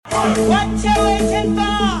What you waiting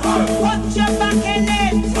for? Put your back in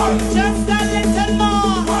it. Just a little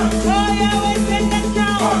more. Throw your weight in it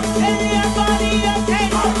now. Tell your body okay.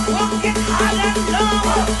 Walk it hard and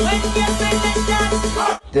long. When you finish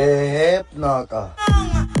that, The hip knocker.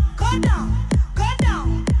 go down, go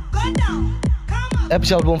down, go down. Come on.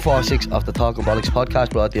 Episode 146 of the Talking Bollocks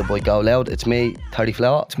podcast, brought to you by Go Loud. It's me, 30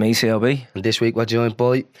 Flower. It's me, CLB. And this week we're joined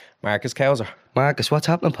by Marcus Cowzer. Marcus. What's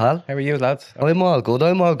happening, pal? How are you, lads? I'm all good.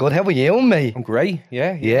 How are you, mate? I'm great.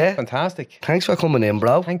 Yeah. Yeah? Fantastic. Thanks for coming in,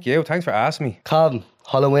 bro. Thank you. Thanks for asking me. Calvin,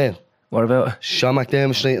 Halloween. What about it? Sean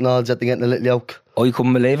McDermott Street and all that, they're getting a little yoke. I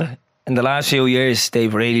couldn't believe it. In the last few years,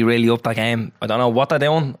 they've really upped that game. I don't know what they're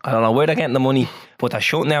doing. I don't know where they're getting the money. But they're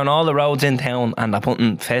shutting down all the roads in town and they're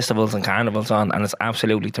putting festivals and carnivals on, and it's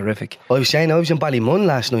absolutely terrific. I was saying I was in Ballymun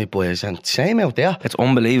last night, boys, and same out there. It's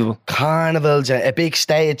unbelievable. Carnivals, a big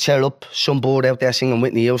stage set up, some board out there singing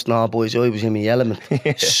Whitney Houston. Oh, boys, I was in my element,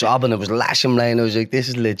 sobbing. It was lashing rain. I was like, this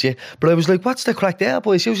is legit. But I was like, what's the crack there,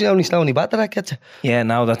 boys? Usually only Stony Batter that gets it. Yeah,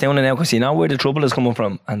 now they're doing it now because you know where the trouble is coming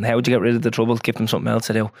from, and how would you get rid of the trouble? Give them something else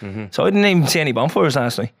to do. So I didn't even see any bonfires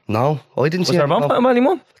last night. No, I didn't see Was there a it. bonfire in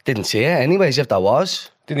Ballymun? Didn't see it. Anyways, if there was.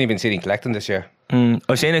 Didn't even see any collecting this year.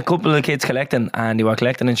 I've seen a couple of kids collecting, and they were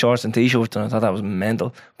collecting in shorts and t-shirts, and I thought that was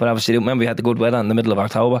mental. But obviously, remember we had the good weather in the middle of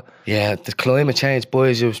October. Yeah, the climate change,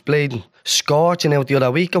 boys. It was bleeding, scorching out the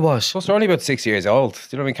other week. It was. Plus, they're only about 6 years old. Do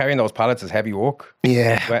you know what I mean? Carrying those pallets is heavy work.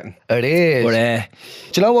 Yeah, Sweating. it is.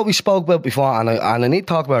 But Do you know what we spoke about before? And I need to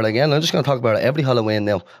talk about it again. I'm just going to talk about it every Halloween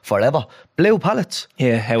now, forever. Blue pallets.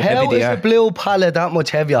 yeah, how How heavy they is are. a blue pallet that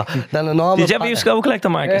much heavier than a normal? Did you ever used to go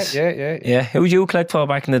collecting, Marcus? Yeah. Who did you collect for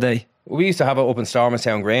back in the day? We used to have it up in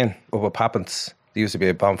Stormerstown Green, up at Pappins. There used to be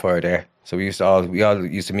a bonfire there. So we all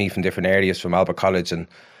used to meet from different areas, from Albert College and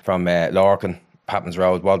from Lorcan, Pappins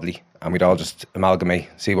Road, Wadley. And we'd all just amalgamate,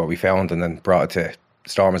 see what we found, and then brought it to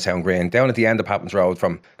Stormerstown Green, down at the end of Pappins Road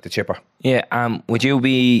from the chipper. Yeah, would you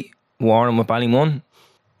be warring with Ballymun?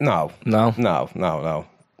 No. No.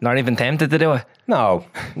 Not even tempted to do it? No,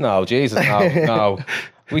 Jesus, no.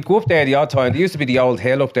 We'd go up there the odd time. There used to be the old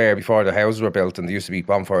hill up there before the houses were built, and there used to be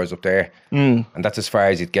bonfires up there. And that's as far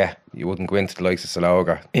as you'd get. You wouldn't go into the likes of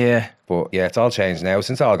Salog. Yeah. But yeah, it's all changed now.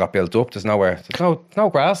 Since it all got built up, there's no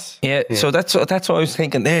grass. Yeah, so that's what I was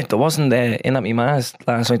thinking there. There wasn't, in at my ma's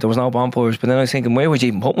last night, there was no bonfires, but then I was thinking, where would you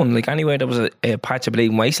even put one? Like anywhere there was a patch of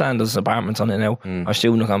bleeding wasteland, there's apartments on it now, or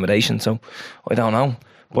student accommodation, so I don't know.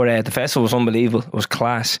 But the festival was unbelievable. It was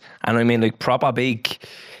class. And I mean, like proper big,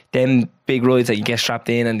 them big rides that you get strapped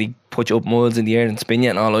in and they put you up miles in the air and spin you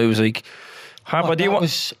and all. I was like, Harper, do you want...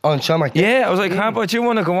 was on Shamrock? Yeah, I was like, Harper, do you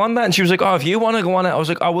want to go on that? And she was like, oh, if you want to go on it. I was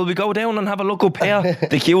like, oh, will we go down and have a look up here?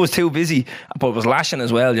 The queue was too busy, but it was lashing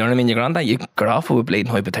as well. You know what I mean? You got on that, you got off with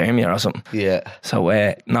bleeding hypothermia or something. Yeah. So,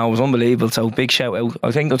 no, it was unbelievable. So, big shout out.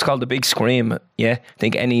 I think it was called the Big Scream. Yeah, I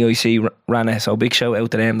think NEIC ran it. So, big shout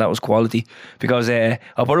out to them. That was quality. Because I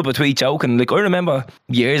put up a tweet joking. Like, I remember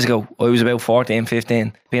years ago, I was about 14,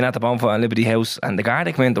 15, being at the bonfire in Liberty House, and the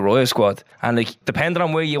Garda came in, the Royal Squad. And, like, depending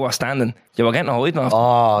on where you were standing, you were getting a hiding off.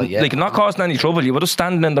 Oh, yeah. Like, not causing any trouble. You were just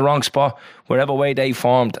standing in the wrong spot, wherever way they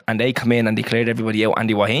formed, and they come in and they cleared everybody out, and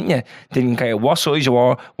they were hitting you. Didn't care what size you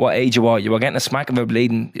were, what age you were. You were getting a smack of a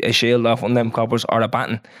bleeding a shield off one of them coppers or a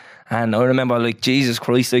baton. And I remember, like, Jesus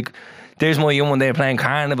Christ, like, there's my young one there playing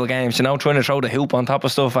carnival games, you know, trying to throw the hoop on top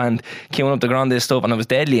of stuff and queuing up the ground this stuff, and it was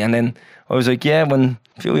deadly. And then I was like, yeah, when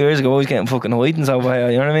a few years ago I was getting fucking hidings over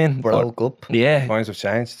here, you know what I mean? Broke up. Yeah. Times have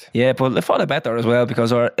changed. Yeah, but for the better as well,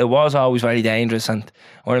 because it was always very dangerous. And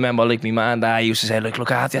I remember, like, my man and dad used to say, like,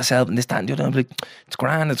 look after yourself and this, that, and the other. I'm like, it's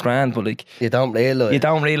grand, but like, You don't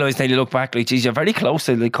realise. till you look back, like, geez, you're very close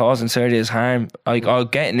to like causing serious harm, like, or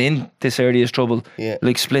getting into serious trouble,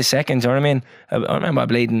 like split seconds. You know what I mean? I remember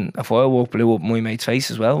bleeding, a firework blew up my mate's face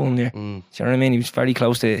as well one year. Do you know what I mean? He was very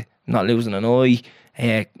close to not losing an eye,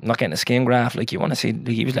 not getting a skin graft. Like, you want to see, like,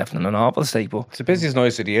 he was left in an awful state. But It's the busiest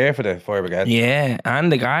night of the year for the fire brigade. yeah,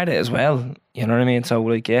 and the Garda as well. You know what I mean? So,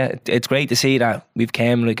 like, yeah, it's great to see that we've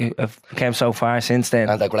came so far since then.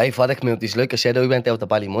 And they're great for the communities. Like I said, I went out to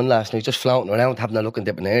Ballymun last night, just floating around, having a look in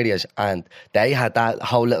different areas, and they had that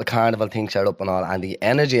whole little carnival thing set up and all, and the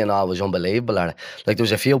energy and all was unbelievable at it. Like, there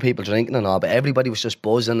was a few people drinking and all, but everybody was just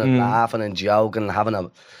buzzing and laughing and joking and having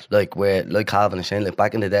a, like Calvin is saying, like,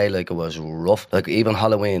 back in the day, like, it was rough. Like, even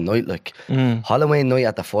Halloween night, like, Halloween night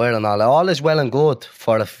at the fire and all is well and good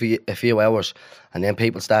for a few hours. And then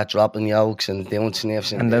people start dropping yokes and doing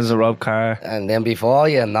sniffs. And there's a rob car. And then before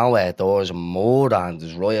you know it, there's murder and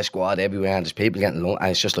there's riot squad everywhere and there's people getting and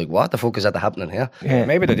it's just like, what the fuck is that happening here? Yeah.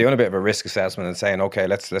 Maybe they're doing a bit of a risk assessment and saying, okay,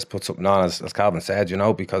 let's put something on, as Calvin said, you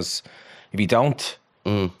know, because if you don't,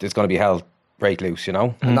 there's going to be hell break loose, you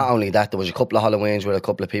know. And not only that, there was a couple of Halloweens where a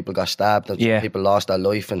couple of people got stabbed and Yeah. people lost their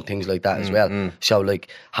life and things like that as well. So like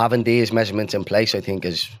having these measurements in place, I think,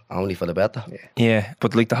 is only for the better. Yeah,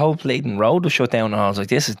 but like the whole Leighton Road was shut down and I was like,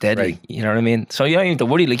 this is deadly. Right. You know what I mean? So you don't even have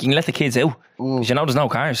to worry, like you can let the kids out. Because you know there's no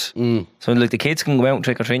cars. So like the kids can go out and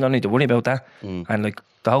trick or treat, don't need to worry about that. And like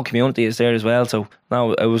the whole community is there as well. So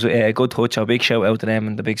no, it was a good touch. A big shout out to them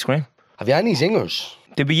and the big scream. Have you any zingers?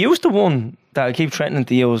 Did we use the one that I keep threatening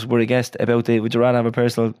to use with a guest about would you rather have a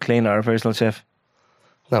personal cleaner or a personal chef?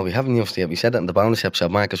 No, we haven't used it yet. We said it in the bonus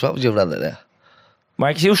episode. Marcus, what would you rather there?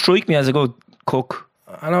 Marcus, you strike me as a good cook.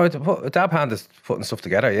 I know dab hand is putting stuff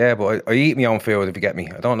together, yeah, but I eat my own food if you get me.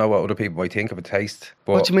 I don't know what other people might think of a taste.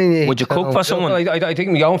 But What do you mean? Would you cook for someone? I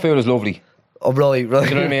think my own food is lovely. Oh, right. You know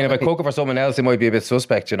what I mean? If I cook it for someone else, it might be a bit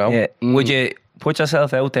suspect, you know? Yeah. Would you put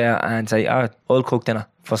yourself out there and say, I'll cook dinner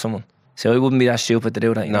for someone? So I wouldn't be that stupid to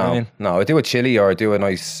do that, you know what I mean? No, I do a chili or I do a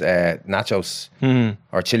nice nachos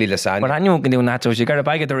or chili lasagna But anyone can do nachos. You got a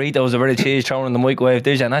bag of Doritos, a bit of cheese thrown in the microwave,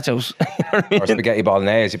 there's your nachos. You know what I mean? or spaghetti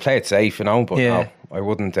bolognese. You play it safe, you know, but Yeah. no, I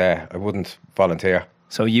wouldn't volunteer.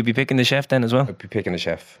 So you'd be picking the chef then as well? I'd be picking a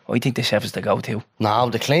chef. I think the chef is the go-to. No,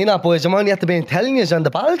 the cleaner, boys. I'm only at the being telling you on the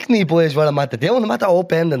balcony, boys, what I'm at the doing. I'm at the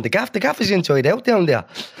open and the gaff is inside out down there.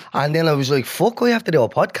 And then I was like, fuck, I have to do a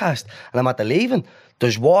podcast. And I'm at the leaving.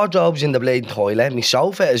 There's wardrobes in the bleeding toilet. My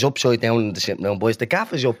sofa is upside down in the sitting room, boys. The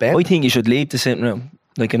gaff is up in. I think you should leave the sitting room.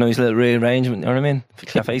 Like a nice little rearrangement, you know what I mean?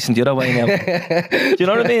 You're facing the other way now. Do you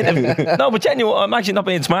know what I mean? No, but genuine, I'm actually not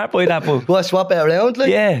being smart by that, but What, swap it around, like?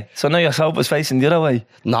 yeah. So now your sofa's facing the other way.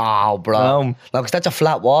 No, bro. No, because that's a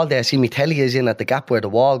flat wall there. See, my telly is in at the gap where the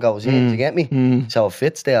wall goes in. Do you get me? So it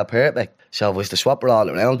fits there perfect. So if we was to swap it all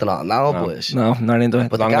around and all, no, boys. No, not into it.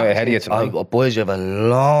 But Long the way gap ahead of you is- tonight. Oh, boys, you have a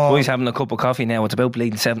long... Boys having a cup of coffee now. It's about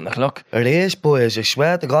bleeding 7 o'clock. It is, boys. I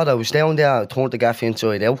swear to God, I was down there. I turned the gaff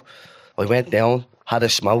inside out. I went down, had a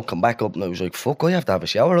smoke, come back up, and I was like, fuck, I have to have a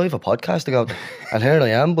shower. I have a podcast to go to. And here I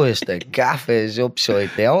am, boys. The gaff is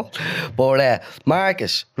upside down. But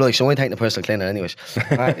Marcus, right, so I'm taking the personal cleaner anyways.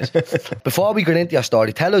 Marcus, before we get into your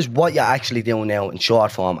story, tell us what you're actually doing now in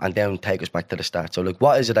short form and then take us back to the start. So, like,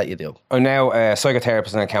 what is it that you do? I'm now a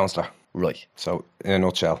psychotherapist and a counsellor. Right. So, in a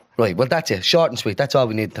nutshell. Right, well, that's it. Short and sweet. That's all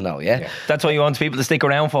we need to know, yeah? That's what you want people to stick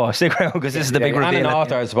around for. Stick around because this is the big and reveal. an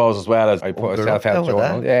author, I suppose, as well as I put a self-help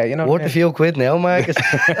journal. Yeah, you know. Worth a few quid now, Marcus.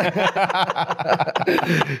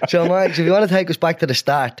 So, Marcus, if you want to take us back to the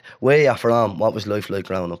start, where you're from, what was life like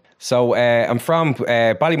growing up? So I'm from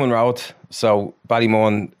Ballymun Road, so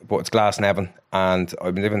Ballymun, but it's Glasnevin, and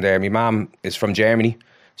I've been living there. My mum is from Germany,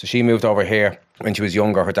 so she moved over here when she was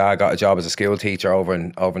younger. Her dad got a job as a school teacher over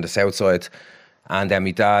in the south side, and then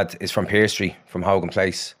my dad is from Pearstreet, from Hogan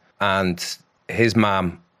Place, and his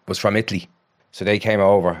mum was from Italy, so they came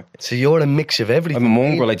over. So you're a mix of everything. I'm a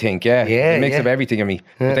mongrel, I think, yeah. Yeah, A mix yeah. of everything in me.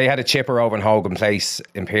 But they had a chipper over in Hogan Place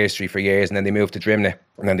in Pearstreet for years, and then they moved to Drimnagh,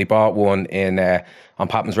 and then they bought one in on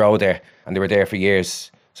Patman's Road there, and they were there for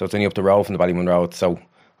years. So it's only up the road from the Ballymun Road. So I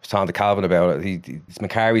was talking to Calvin about it. It's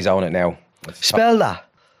McCarry's own it now. Spell that.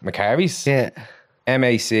 McCarry's? Yeah.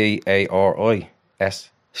 MACARIS.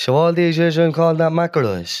 So all these years I'm called that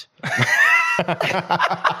macaroons.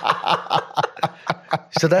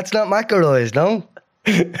 So that's not macaroons, no?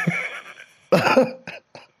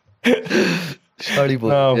 Sorry, boy.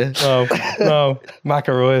 no.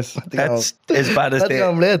 Macaroons. That's as bad as That's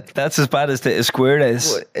gone red. That's as bad as the Esquire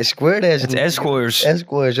is. A square days. It's Esquires.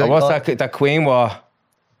 Esquires. And what's that Queen war?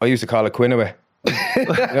 I used to call it Quinaway.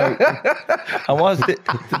 And what's the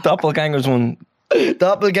doppelgangers one?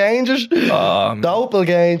 Doppelgangers?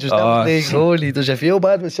 Doppelgangers. That was big. Holy, there's a few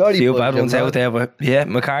bad ones. Sorry, Few boy, bad ones I'm out there, but yeah,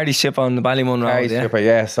 McCarty's ship on the Ballymun Road. Carry's Yeah. Skipper,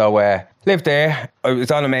 yeah. So lived there. I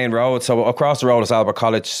was on the main road. So across the road is Albert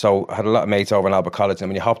College. So I had a lot of mates over in Albert College. And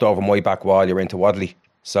when you hopped over my back wall, you were into Wadley.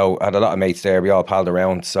 So I had a lot of mates there. We all palled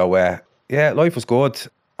around. So yeah, life was good.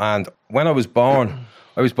 And when I was born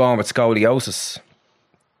with scoliosis.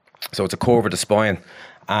 So it's a curve of the spine.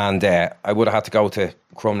 And I would have had to go to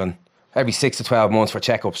Crumlin every 6 to 12 months for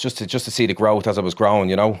checkups just to see the growth as I was growing,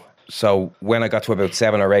 you know. So when I got to about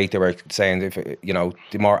 7 or 8, they were saying, if you know,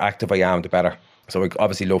 the more active I am, the better. So I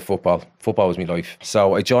obviously love football. Football was my life.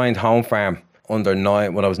 So I joined Home Farm under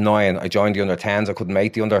 9. When I was 9, I joined the under 10s. I couldn't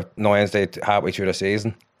make the under 9s. They halfway through the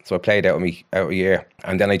season. So I played out a year.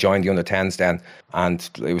 And then I joined the under 10s then. And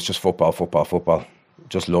it was just football.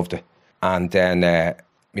 Just loved it. And then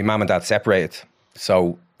my mum and dad separated.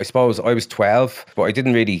 So I suppose I was 12, but I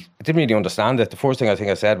didn't really understand it. The first thing I think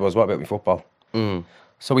I said was, what about my football?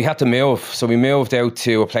 So we had to move. So we moved out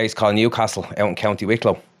to a place called Newcastle out in County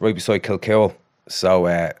Wicklow, right beside Kilcoole. So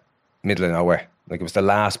middle of nowhere. Like it was the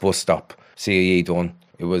last bus stop, CAE done.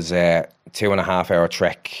 It was a 2.5 hour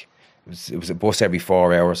trek. It was a bus every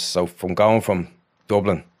 4 hours. So from going from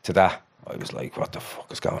Dublin to that, I was like, what the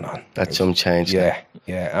fuck is going on? That's some change. Yeah.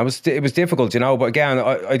 It was difficult, you know, but again,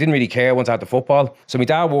 I didn't really care once I had the football. So my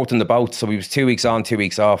dad worked in the boat, so he was 2 weeks on, 2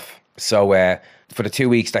 weeks off. So for the 2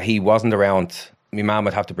 weeks that he wasn't around, my mum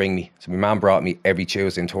would have to bring me. So my mum brought me every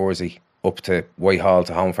Tuesday and Thursday up to Whitehall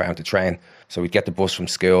to Home Farm to train. So we'd get the bus from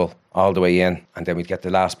school all the way in, and then we'd get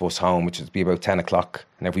the last bus home, which would be about 10 o'clock.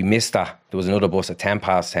 And if we missed that, there was another bus at 10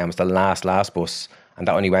 past 10. It was the last bus, and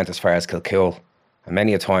that only went as far as Kilcool. And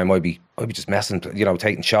many a time I'd be just messing, you know,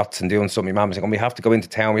 taking shots and doing something. My mum was like, we have to go into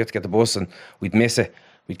town, we have to get the bus, and we'd miss it.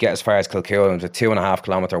 We'd get as far as Kilcool, and it was a 2.5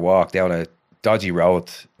 kilometre walk down a dodgy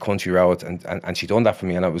road, country road, and she done that for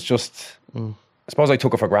me, and it was just, I suppose I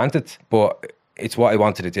took it for granted, but it's what I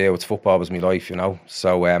wanted to do. It's football was my life, you know.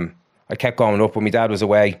 So I kept going up. When my dad was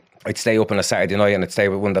away, I'd stay up on a Saturday night and I'd stay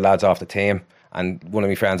with one of the lads off the team. And one of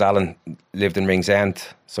my friends, Alan, lived in Ringsend.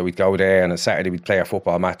 So we'd go there, and on a Saturday we'd play our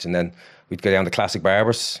football match, and then we'd go down to Classic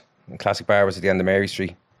Barbers. And Classic Barbers at the end of Mary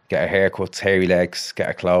Street, get our haircuts, hairy legs, get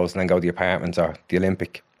our clothes, and then go to the apartments or the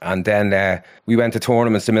Olympic. And then we went to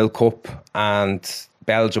tournaments, the Milk Cup and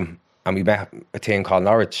Belgium, and we met a team called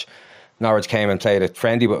Norwich. Norwich came and played a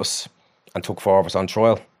friendly with us and took 4 of us on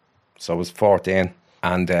trial. So it was 14.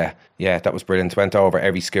 And that was brilliant. Went over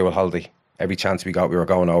every school holiday. Every chance we got, we were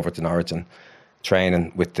going over to Norwich and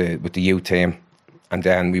training with the youth team. And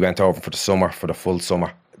then we went over for the summer, for the full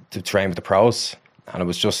summer, to train with the pros. And it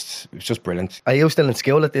was just brilliant. Are you still in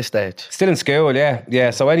school at this stage? Still in school, yeah.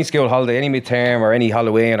 Yeah, so any school holiday, any midterm or any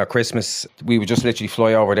Halloween or Christmas, we would just literally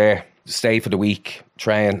fly over there, stay for the week,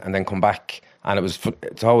 train, and then come back. And it was the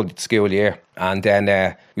whole school year. And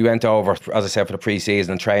then we went over, as I said, for the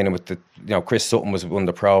pre-season and training with Chris Sutton was one of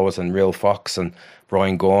the pros, and Real Fox and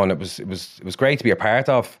Brian Gunn. It was great to be a part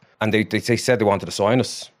of. And they said they wanted to sign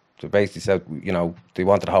us. They basically said, they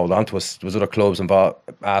wanted to hold on to us. There was other clubs involved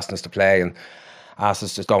asking us to play and asked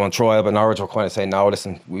us to go on trial, but Norwich were kind of saying, no,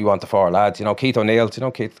 listen, we want the 4 lads. Keith O'Neill,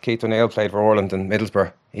 Keith O'Neill played for Ireland and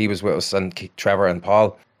Middlesbrough. He was with us, and Trevor and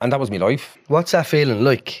Paul. And that was my life. What's that feeling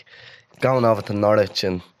like, going over to Norwich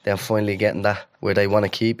and then finally getting that where they want to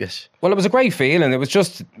keep you? Well, it was a great feeling. It was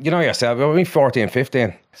just, yourself, we were only 14,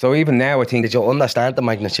 15. So even now, I think... Did you understand the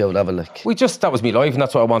magnitude of it? That was my life, and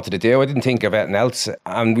that's what I wanted to do. I didn't think of anything else.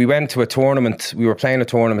 And we went to a tournament. We were playing a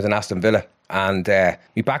tournament in Aston Villa. And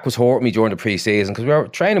my back was hurting me during the pre-season because we were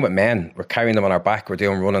training with men. We're carrying them on our back. We're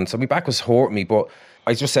doing running. So my back was hurting me, but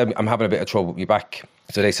I just said, I'm having a bit of trouble with my back.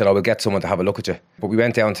 So they said, we'll get someone to have a look at you. But we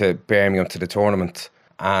went down to Birmingham to the tournament,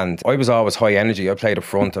 and I was always high energy. I played up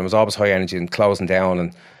front and I was always high energy and closing down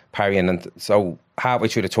and parrying. And so halfway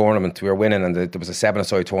through the tournament, we were winning, and there was a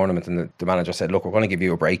 7-a-side tournament, and the manager said, look, we're going to give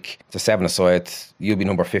you a break. It's a 7-a-side. You'll be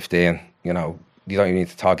number 15, you don't even need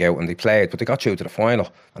to tog out. And they played, but they got through to the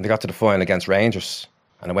final. And they got to the final against Rangers.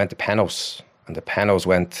 And it went to penalties. And the penalties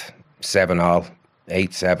went 7-all,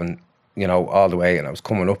 8-7, all the way. And I was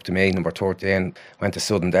coming up to me, number 13, went to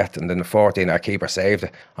sudden death. And then the 14, our keeper saved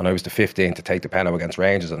it. And I was the 15 to take the penalty against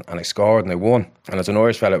Rangers. And I scored and I won. And as an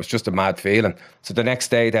Irish fella, it was just a mad feeling. So the next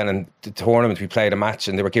day then in the tournament, we played a match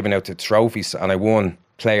and they were giving out the trophies. And I won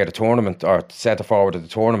player of the tournament, or centre forward of the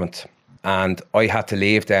tournament. And I had to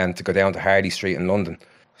leave then to go down to Hardy Street in London.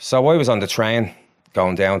 So I was on the train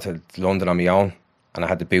going down to London on my own, and I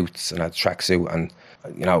had the boots and I had the tracksuit and,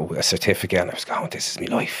 a certificate, and I was going, this is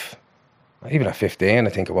my life. Even at 15, I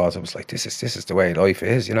think it was, I was like, this is the way life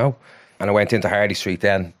is, And I went into Hardy Street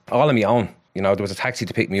then, all on my own. There was a taxi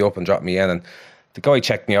to pick me up and drop me in, and the guy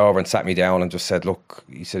checked me over and sat me down and just said, look,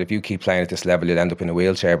 he said, if you keep playing at this level, you'll end up in a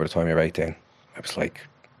wheelchair by the time you're 18. I was like,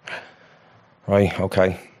 right,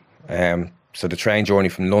 okay. So the train journey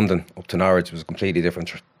from London up to Norwich was a completely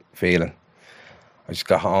different feeling. I just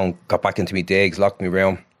got home, got back into my digs, locked my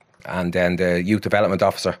room, and then the youth development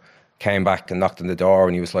officer came back and knocked on the door,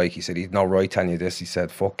 and he said, he's no right telling you this. He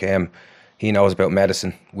said, fuck him. He knows about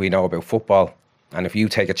medicine. We know about football. And if you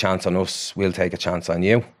take a chance on us, we'll take a chance on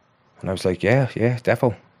you. And I was like, yeah,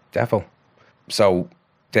 defo. So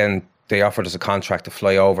then they offered us a contract to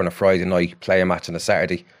fly over on a Friday night, play a match on a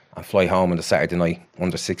Saturday, and fly home on the Saturday night,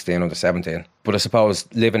 under 16, under 17. But I suppose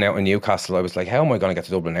living out in Newcastle, I was like, how am I going to get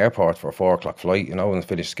to Dublin Airport for a 4 o'clock flight, and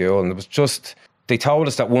finish school? And it was just, they told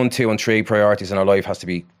us that 1, 2 and 3 priorities in our life has to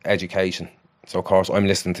be education. So of course I'm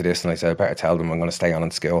listening to this and I said, I better tell them I'm going to stay on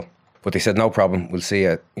in school. But they said, no problem, we'll see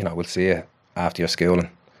you after your schooling.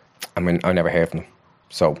 I mean, I never heard from them.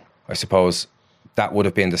 So I suppose that would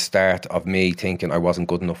have been the start of me thinking I wasn't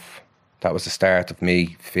good enough. That was the start of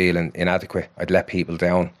me feeling inadequate. I'd let people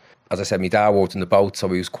down. As I said, my dad worked in the boat, so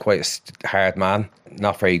he was quite a hard man.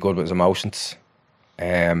 Not very good with his emotions.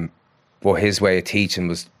 But his way of teaching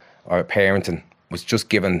or parenting was just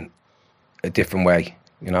given a different way,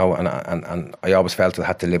 you know, and I always felt I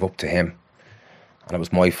had to live up to him, and it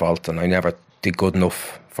was my fault, and I never did good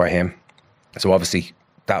enough for him. So obviously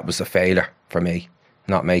that was a failure for me,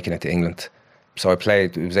 not making it to England. So I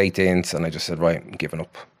played, it was 18s, and I just said, right, I'm giving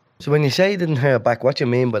up. So when you say you didn't hear back, what do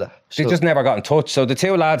you mean by that? They just never got in touch. So the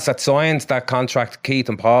two lads that signed that contract, Keith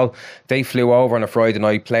and Paul, they flew over on a Friday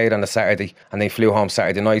night, played on a Saturday, and they flew home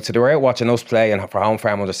Saturday night. So they were out watching us play, and for home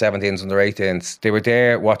farm under 17s, under 18s. They were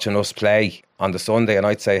there watching us play on the Sunday, and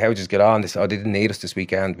I'd say, how'd you get on? They said, oh, they didn't need us this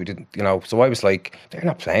weekend. We didn't, you know. So I was like, they're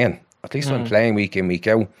not playing. At least I'm playing week in, week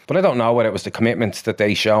out. But I don't know whether it was the commitment that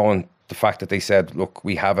they shown, the fact that they said, look,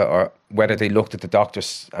 we have it, or whether they looked at the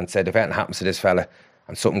doctors and said, if anything happens to this fella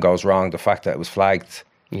and something goes wrong, the fact that it was flagged,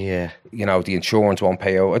 Yeah. you know, the insurance won't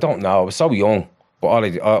pay out. I don't know. I was so young, but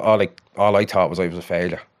all I thought was I was a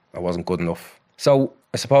failure. I wasn't good enough. So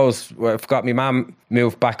I suppose I forgot my mum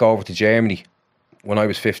moved back over to Germany when I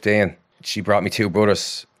was 15. She brought me two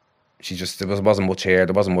brothers. There wasn't much here.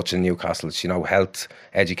 There wasn't much in Newcastle. You know, health,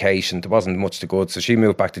 education. There wasn't much to good. So she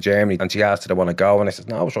moved back to Germany, and she asked, did I want to go? And I said,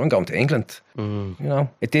 no, I'm going to England. You know,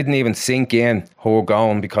 it didn't even sink in her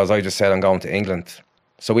going, because I just said I'm going to England.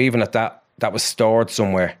 So even at that was stored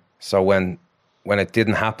somewhere. So when it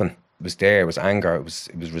didn't happen, it was there. It was anger. It was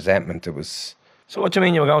resentment. It was. So what do you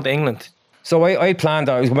mean you were going to England? So I planned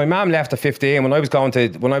out. My mum left at 15 when I was going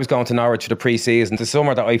to Norwich for the pre-season. The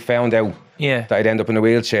summer that I found out that I'd end up in a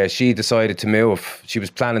wheelchair, she decided to move. She was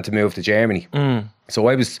planning to move to Germany. So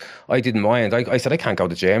I didn't mind. I said, I can't go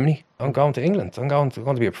to Germany. I'm going to England. I'm going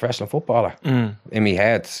to be a professional footballer in my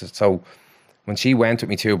head. So when she went with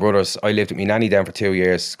me two brothers, I lived with my nanny down for 2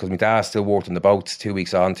 years, because my dad still worked on the boats, 2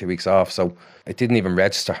 weeks on, 2 weeks off. So it didn't even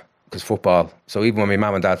register, because football. So even when my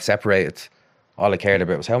mum and dad separated, all I cared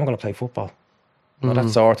about was, how am I going to play football? No,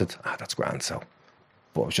 that's sorted. That's grand. So,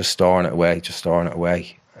 but I was just storing it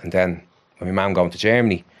away. And then when my mum going to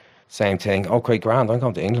Germany, same thing. Okay, grand, I'm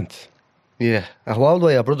going to England. Yeah. And how old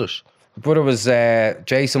were your brothers? My brother was,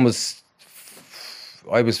 Jason was,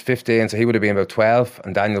 I was 15, so he would have been about 12,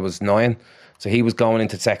 and Daniel was 9. So he was going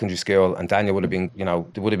into secondary school, and Daniel would have been, you know,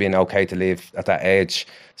 it would have been okay to leave at that age.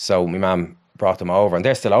 So my mum brought them over, and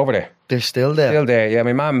they're still over there. They're still there? Still there, yeah.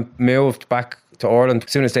 My mum moved back to Ireland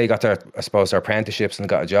as soon as they got their apprenticeships and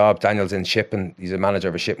got a job. Daniel's in shipping. He's a manager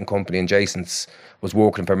of a shipping company, and Jason's was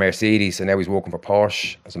working for Mercedes, and now he's working for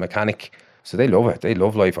Porsche as a mechanic. So they love it. They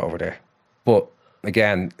love life over there. But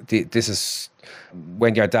again, this is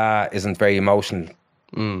when your dad isn't very emotional,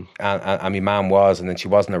 and my mum was, and then she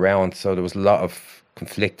wasn't around. So there was a lot of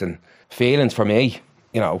conflicting feelings for me.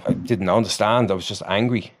 You know, I didn't understand. I was just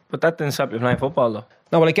angry. But that didn't stop you playing football, though.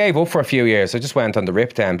 No, well, I gave up for a few years. I just went on the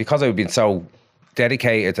rip then, because I'd been so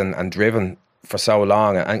dedicated and driven for so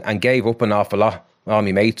long, and gave up an awful lot. All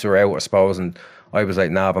my mates were out, I suppose, and I was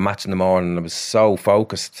like, nah, I have a match in the morning, and I was so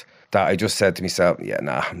focused that I just said to myself, yeah,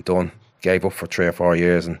 nah, I'm done. Gave up for 3 or 4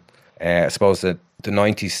 years, and I suppose the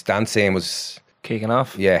 90s dance scene was kicking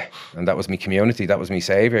off. Yeah, and that was my community, that was my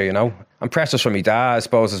saviour, you know. And pressures from my dad, I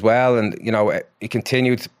suppose, as well, and, you know, it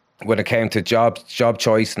continued when it came to job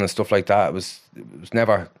choice and stuff like that. It was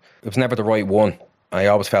never the right one. I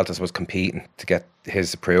always felt as I was competing to get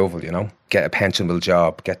his approval, you know, get a pensionable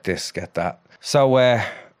job, get this, get that. So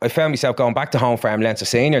I found myself going back to home farm Leinster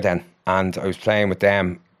Senior then, and I was playing with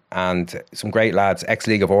them and some great lads,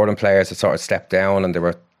 ex-League of Ireland players that sort of stepped down, and they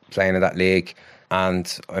were playing in that league.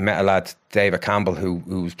 And I met a lad, David Campbell,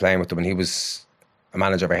 who was playing with them, and he was a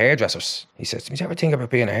manager of a hairdressers. He said to me, "Do you ever think about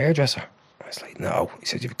being a hairdresser?" I was like, "No." He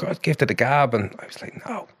said, "You've got gifted a gab," and I was like,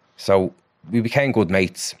 "No." So we became good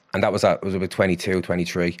mates, and that was about 22,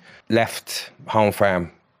 23. Left home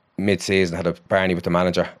farm mid-season, had a barney with the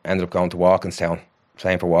manager, ended up going to Walkinstown,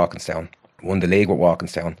 playing for Walkinstown, won the league with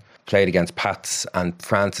Walkinstown, played against Pats and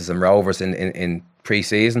Francis and Rovers in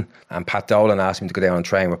pre-season, and Pat Dolan asked me to go down and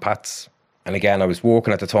train with Pats. And again, I was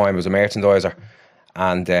working at the time, I was a merchandiser,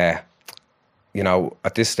 and you know,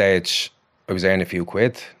 at this stage I was earning a few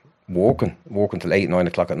quid working till 8, 9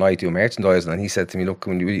 o'clock at night doing merchandising. And he said to me, "Look,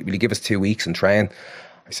 will you give us 2 weeks and train?"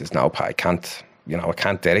 I says, "No, Pat, I can't, you know, I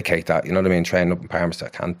can't dedicate that, you know what I mean, training up in Palmerston,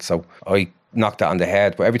 I can't." So I knocked that on the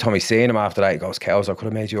head. But every time I seen him after that, he goes, "Cowzer, I could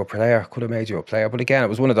have made you a player, But again, it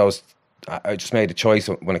was one of those, I just made a choice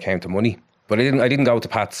when it came to money. But I didn't go to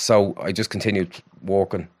Pats, so I just continued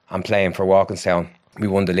working and playing for Walkinstown. We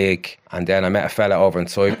won the league, and then I met a fella over in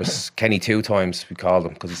Cyprus, Kenny 2 times, we called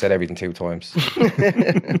him, because he said everything 2 times.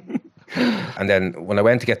 And then when I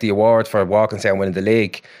went to get the award for Walkinstown winning the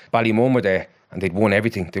league, Ballymum were there, and they'd won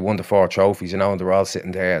everything. They won the 4 trophies, you know, and they were all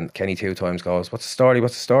sitting there, and Kenny 2 times goes, "What's the story?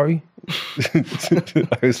 What's the story?"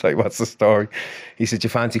 I was like, "What's the story?" He said, "You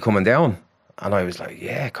fancy coming down?" And I was like,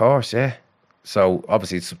 "Yeah, of course, yeah." So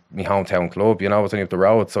obviously it's my hometown club, you know, it's only up the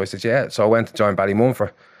road. So I said, yeah. So I went to join Ballymun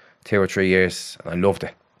for 2 or 3 years, and I loved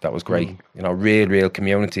it. That was great. You know, real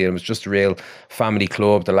community. It was just a real family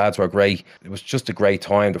club. The lads were great. It was just a great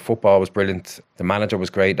time. The football was brilliant. The manager was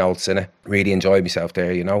great, Noel Sinna. Really enjoyed myself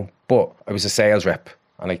there, you know. But I was a sales rep,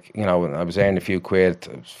 and like, you know, I was earning a few quid,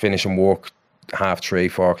 I was finishing work 3:30,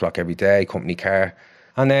 4 o'clock every day, company car.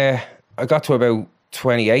 And I got to about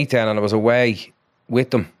 28 then, and I was away with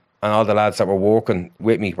them. And all the lads that were working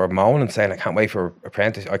with me were moaning, saying, "I can't wait for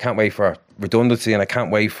apprentice, I can't wait for redundancy, and I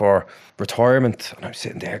can't wait for retirement." And I'm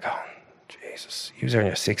sitting there going, Jesus, you're in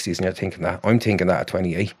your 60s and you're thinking that. I'm thinking that at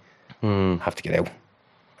 28. Have to get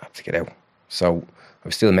out. So I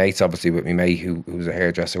was still mates, obviously, with my mate who was a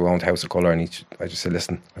hairdresser who owned House of Colour, and I just said,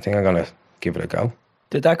 "Listen, I think I'm going to give it a go."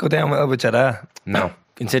 Did that go down well with your dad? No.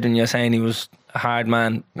 Considering you're saying he was a hard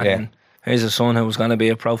man, and Yeah. then here's a son who was going to be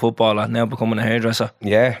a pro footballer, now becoming a hairdresser.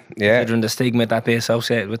 Yeah. Considering the stigma that be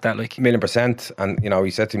associated with that, like. 1,000,000%. And, you know,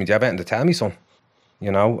 he said to me, "Do you have anything to tell me, son?"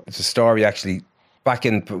 You know, it's a story actually.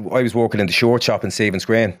 I was working in the short shop in Stevens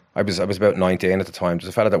Green. I was about 19 at the time. There's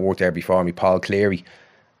a fella that worked there before me, Paul Cleary.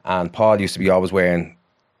 And Paul used to be always wearing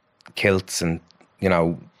kilts and, you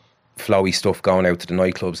know, flowy stuff going out to the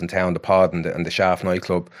nightclubs in town, the Pod and the Shaft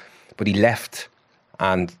nightclub. But he left,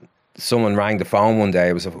 and someone rang the phone one day.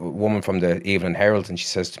 It was a woman from the Evening Herald, and she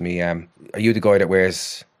says to me, "Are you the guy that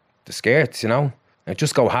wears the skirts, you know?" And it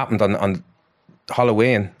just so happened on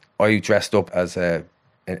Halloween, I dressed up as an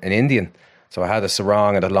Indian. So I had a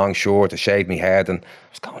sarong and a long short to shade my head, and I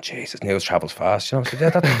was going, Jesus, news travels fast. You know,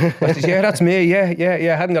 I said, yeah, that's me. Yeah.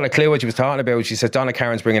 I hadn't got a clue what she was talking about. She said, "Donna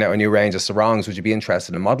Karen's bringing out a new range of sarongs. Would you be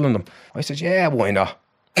interested in modelling them?" I said, "Yeah, why not?"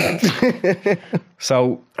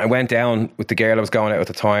 So I went down with the girl I was going out at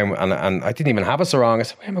the time, and I didn't even have a sarong. I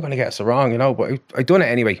said, "Where am I going to get a sarong?" You know, but I done it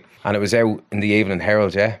anyway. And it was out in the Evening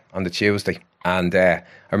Herald, on the Tuesday. And I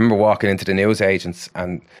remember walking into the newsagents,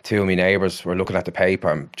 and 2 of my neighbours were looking at the paper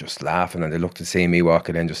and just laughing, and they looked to see me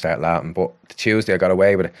walking in, just start laughing. But the Tuesday I got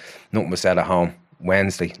away with it. Nothing was said at home.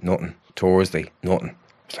 Wednesday, nothing. Thursday, nothing.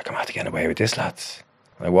 I was like, "I'm out to get away with this, lads."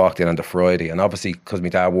 And I walked in on the Friday, and obviously because my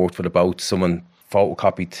dad worked for the boat, someone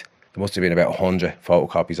photocopied. There must have been about 100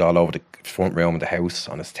 photocopies all over the front room of the house,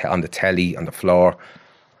 on the telly, on the floor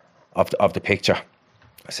of the picture.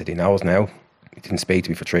 I said, "He knows now." He didn't speak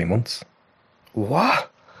to me for 3 months. What?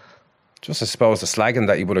 Just, I suppose, the slagging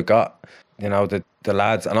that you would have got, you know, the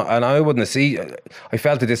lads. And I wouldn't have I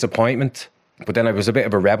felt the disappointment, but then I was a bit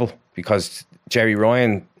of a rebel because Jerry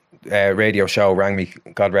Ryan radio show rang me,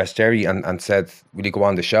 God rest Jerry, and said, "Will you go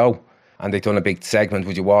on the show?" And they'd done a big segment,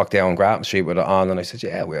 "Would you walk down Grattan Street with it on?" And I said,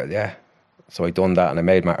 "Yeah, well, yeah." So I done that, and it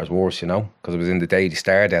made matters worse, you know, because it was in the Daily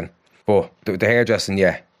Star then. But the hairdressing,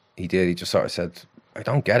 yeah, he did. He just sort of said, "I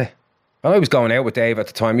don't get it." And I was going out with Dave at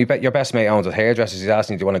the time. Your best mate owns a hairdresser. He's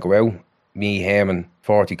asking, "Do you want to go out?" Me, him, and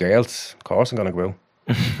 40 girls. Of course I'm going to go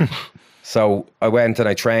out. So I went and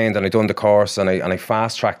I trained and I done the course, and I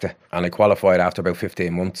fast tracked it, and I qualified after about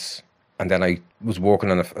 15 months. And then I was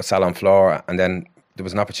working on a salon floor, and then there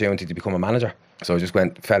was an opportunity to become a manager. So I just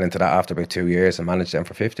fell into that after about 2 years and managed them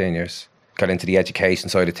for 15 years. Got into the education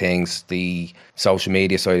side of things, the social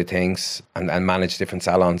media side of things, and managed different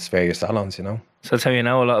salons, various salons, you know. So that's how you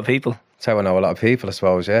know a lot of people. That's how I know a lot of people, I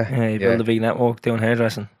suppose, yeah. Yeah, you build a big network doing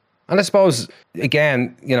hairdressing. And I suppose,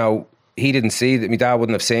 again, you know, he didn't see that. My dad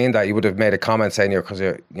wouldn't have seen that. He would have made a comment saying, "Because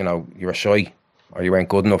you were shy, or you weren't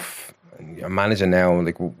good enough. You're managing now.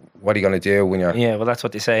 Like, what are you going to do when you're..." Yeah, well, that's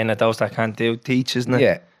what they say, and that those that can't do teach, isn't it?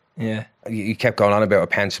 Yeah. Yeah. He kept going on about a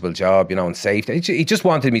pensionable job, you know, and safety. He just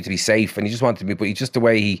wanted me to be safe, and he just wanted me, but the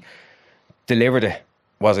way he delivered it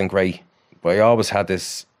wasn't great. But I always had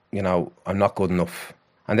this, you know, I'm not good enough.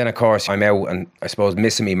 And then, of course, I'm out, and I suppose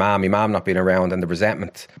missing my mum not being around, and the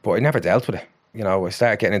resentment. But I never dealt with it. You know, I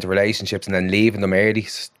started getting into relationships and then leaving them early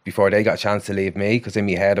before they got a chance to leave me, because in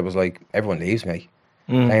my head I was like, everyone leaves me.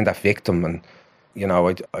 Playing that victim, and, you know,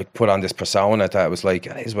 I'd put on this persona that was like,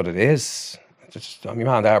 it is what it is. My mum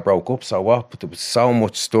and dad broke up, so what? But there was so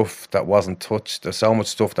much stuff that wasn't touched. There's so much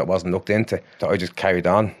stuff that wasn't looked into that I just carried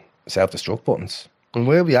on. Self-destruct buttons. And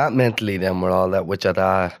where were you at mentally then with all that, with your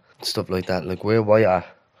dad and stuff like that? Like, where were you at?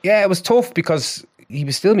 Yeah, it was tough because he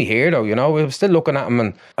was still my hero, you know. I was still looking at him,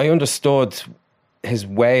 and I understood his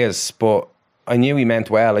ways, but I knew he meant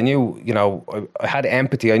well. I knew, you know, I had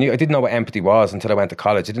empathy. I didn't know what empathy was until I went to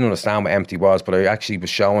college. I didn't understand what empathy was, but I actually was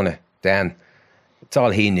showing it then. It's all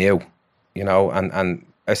he knew, you know, and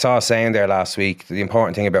I saw a saying there last week, the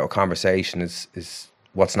important thing about a conversation is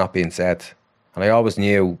what's not being said. And I always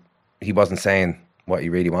knew he wasn't saying what he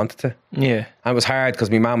really wanted to. Yeah. And it was hard because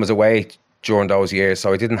my mum was away during those years,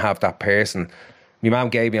 so I didn't have that person. My mum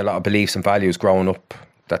gave me a lot of beliefs and values growing up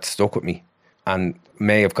that stuck with me, and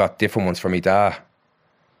may have got different ones from my dad.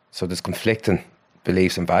 So there's conflicting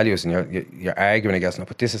beliefs and values, and you're arguing against them,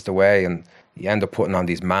 but this is the way, and you end up putting on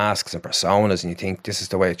these masks and personas, and you think this is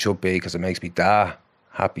the way it should be because it makes me dad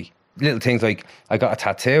happy. Little things like I got a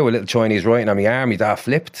tattoo, a little Chinese writing on my arm. My dad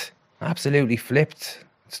flipped, absolutely flipped.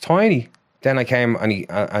 It's tiny. Then I came and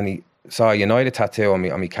he saw a United tattoo on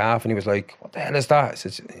my calf, and he was like, "What the hell is that?"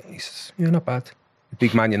 He says, "You're not bad."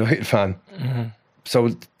 Big Man United fan. Mm-hmm. So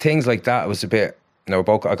things like that was a bit. I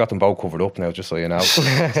got them both covered up now, just so you know.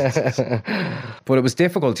 But it was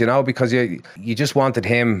difficult, because you just wanted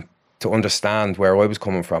him to understand where I was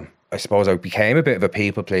coming from. I suppose I became a bit of a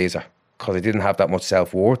people pleaser because I didn't have that much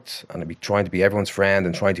self-worth, and I'd be trying to be everyone's friend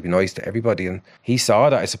and trying to be nice to everybody. And he saw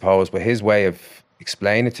that, I suppose, but his way of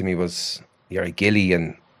explaining it to me was, "You're a gilly,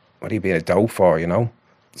 and what are you being a dope for?"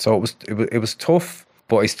 So it was tough,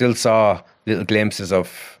 but I still saw little glimpses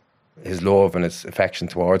of his love and his affection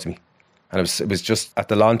towards me. And it was just at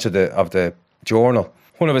the launch of the journal.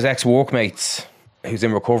 One of his ex-workmates, who's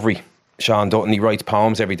in recovery, Sean Dutton, he writes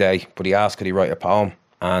poems every day, but he asked could he write a poem,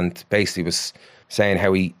 and basically was saying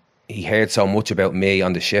how he heard so much about me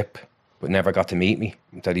on the ship, but never got to meet me.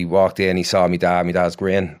 That he walked in, he saw my dad's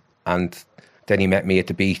grin, and then he met me at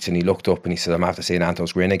the beach, and he looked up and he said, "I'm after seeing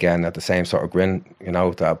Anto's grin again," at the same sort of grin,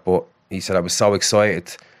 but he said, "I was so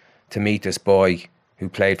excited to meet this boy who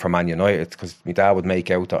played for Man United," because my dad would make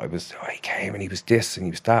out that he came and he was this and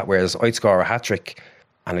he was that, whereas I'd score a hat-trick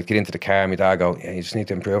and I'd get into the car and my dad go, "Yeah, you just need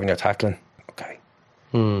to improve on your tackling." Okay.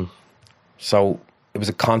 So it was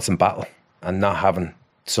a constant battle, and not having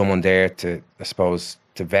someone there to, I suppose,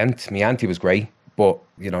 to vent. My auntie was great, but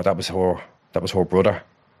that was her brother.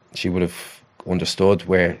 She would have understood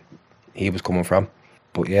where he was coming from.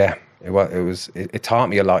 But yeah, it taught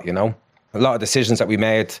me a lot, A lot of decisions that we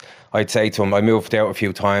made, I'd say to him, I moved out a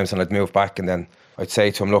few times and I'd move back, and then I'd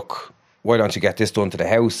say to him, "Look, why don't you get this done to the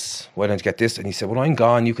house? Why don't you get this?" And he said, "When I'm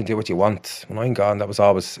gone, you can do what you want." When I'm gone, that was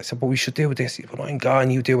always, I said, "But we should do this. When I'm gone,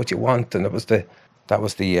 you do what you want." And that was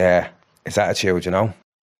his attitude,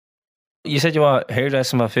 You said you were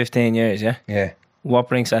hairdressing for 15 years, yeah? Yeah. What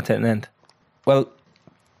brings that to an end? Well,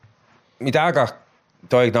 my dad got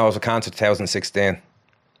diagnosed with cancer in 2016.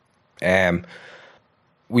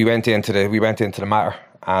 We went into the matter,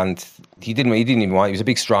 and he didn't even want. He was a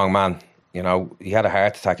big, strong man. He had a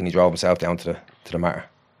heart attack and he drove himself down to the matter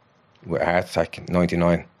with a heart attack in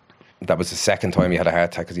 99. That was the second time he had a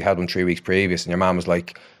heart attack, because he had one 3 weeks previous. And your mum was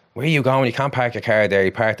like, "Where are you going? You can't park your car there."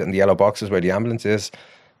 He parked it in the yellow boxes where the ambulance is.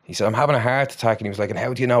 He said, "I'm having a heart attack." And he was like, "And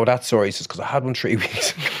how do you know that, sir?" He says, "Because I had one 3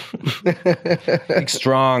 weeks ago." Big,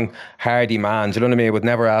 strong, hardy man. Do you know what I mean? He would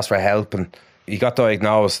never ask for help. And he got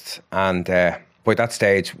diagnosed, and by that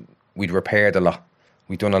stage, we'd repaired a lot.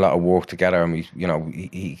 We'd done a lot of work together, and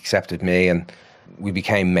he accepted me, and we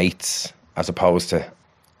became mates as opposed to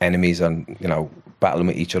enemies and, battling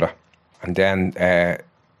with each other. And then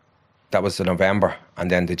that was the November, and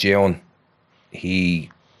then the June, he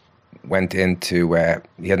went into,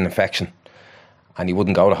 he had an infection, and he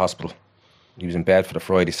wouldn't go to hospital. He was in bed for the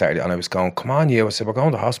Friday, Saturday, and I was going, "Come on, you." I said, "We're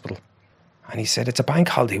going to hospital." And he said, "It's a bank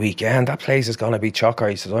holiday weekend. That place is going to be chocker."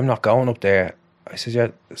 He says, "I'm not going up there." I said, "Yeah,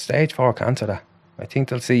 stage 4 cancer that. I think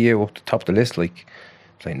they'll see you up the top of the list." He's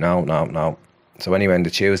like, no. So anyway, on the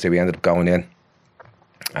Tuesday, we ended up going in,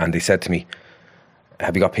 and they said to me,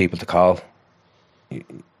 "Have you got people to call?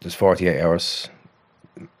 There's 48 hours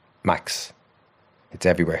max. It's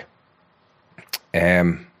everywhere."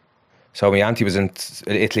 So my auntie was in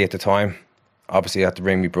Italy at the time. Obviously, I had to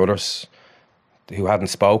ring my brothers, who hadn't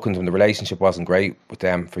spoken to them. The relationship wasn't great with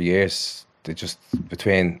them for years. They just,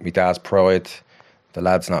 between my dad's pride, the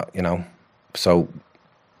lad's not, So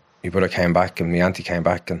my brother came back and my auntie came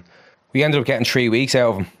back, and we ended up getting 3 weeks out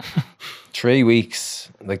of him. 3 weeks.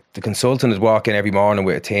 Like, the consultant would walk in every morning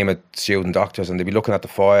with a team of student doctors, and they'd be looking at the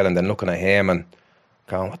file and then looking at him and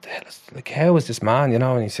going, "What the hell is, how is this man?"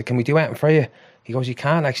 And he said, "Can we do anything for you?" He goes, "You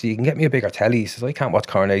can actually. You can get me a bigger telly." He says, "I can't watch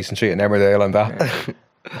Coronation Street and Emmerdale and that."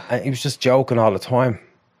 And he was just joking all the time.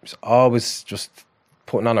 He was always just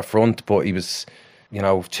putting on a front, but he was,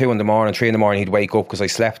 2 in the morning, 3 in the morning, he'd wake up because I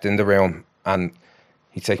slept in the room, and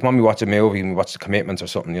he'd say, "Come on, we watch a movie," and we watch The Commitments or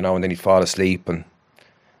something, and then he'd fall asleep, and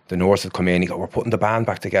the nurse would come in, he'd go, "We're putting the band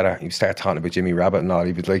back together." He'd start talking about Jimmy Rabbit and all.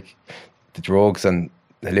 He'd be like, the drugs and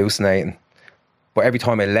hallucinating. But every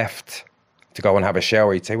time I left to go and have a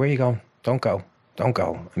shower, he'd say, "Where are you going? Don't go.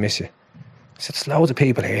 I miss you." said, there's loads of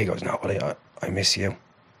people here. He goes, no, well, I miss you.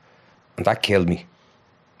 And that killed me.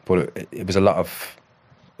 But it was a lot of,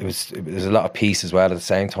 it was a lot of peace as well at the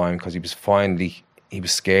same time, because he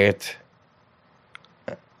was scared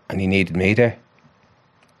and he needed me there.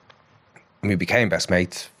 And we became best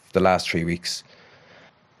mates for the last 3 weeks.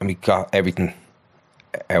 And we got everything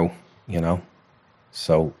out, you know.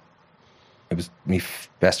 So it was me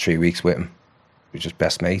best 3 weeks with him. We were just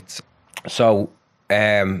best mates. So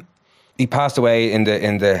he passed away in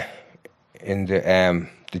the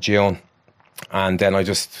June, and then I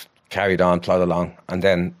just carried on, plodded along. And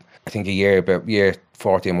then I think about a year,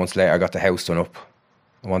 14 months later, I got the house done up.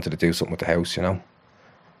 I wanted to do something with the house, you know.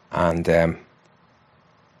 And I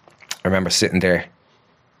remember sitting there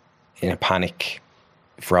in a panic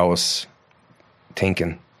for hours,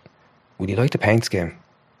 thinking, would you like the paint scheme?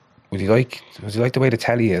 Would you like the way the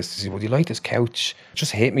telly is? Would you like this couch? It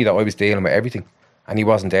just hit me that I was dealing with everything and he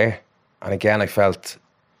wasn't there. And again, I felt,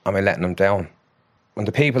 am I letting him down? When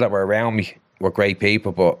the people that were around me were great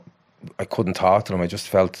people, but I couldn't talk to them. I just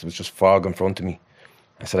felt it was just fog in front of me.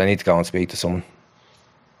 I said, I need to go and speak to someone.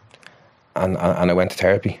 And I went to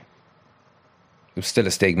therapy. There was still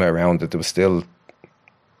a stigma around it. There was still,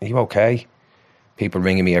 are you okay? People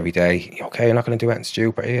ringing me every day, you okay, you're not going to do anything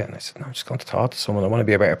stupid, are you? And I said, no, I'm just going to talk to someone. I want to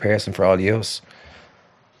be a better person for all yous.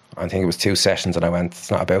 I think it was 2 sessions and I went,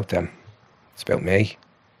 it's not about them, it's about me.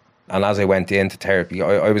 And as I went into therapy,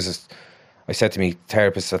 I said to me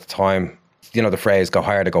therapist at the time, you know the phrase, go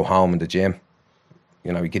hard or go home in the gym.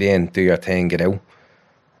 You know, you get in, do your thing, get out.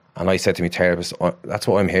 And I said to me therapist, that's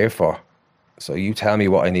what I'm here for. So you tell me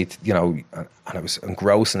what I need to, you know. And it was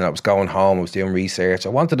engrossing. I was going home, I was doing research. I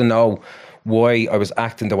wanted to know why I was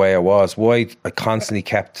acting the way I was, why I constantly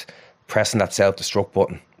kept pressing that self-destruct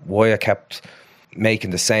button, why I kept making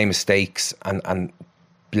the same mistakes and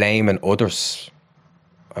blaming others.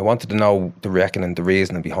 I wanted to know the reckoning, the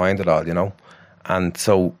reasoning behind it all, you know. And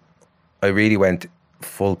so I really went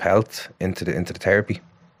full pelt into the therapy,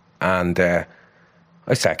 and I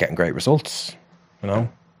started getting great results, you know.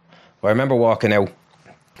 But I remember walking out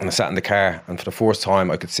and I sat in the car, and for the first time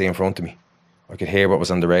I could see in front of me. I could hear what was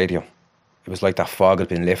on the radio. It was like that fog had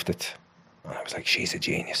been lifted. And I was like, she's a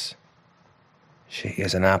genius. She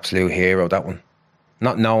is an absolute hero, that one.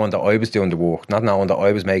 Not knowing that I was doing the work, not knowing that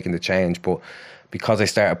I was making the change, but because I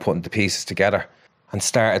started putting the pieces together and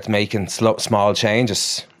started making small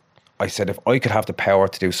changes, I said, if I could have the power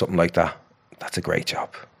to do something like that, that's a great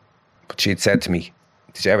job. But she'd said to me,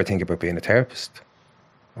 did you ever think about being a therapist?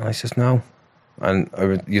 And I said, no. And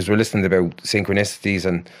you were listening about synchronicities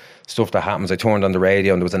and stuff that happens. I turned on the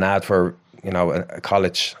radio and there was an ad for, you know, a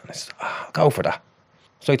college. And I said, I'll go for that.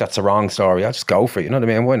 It's like, that's the wrong story. I'll just go for it. You know what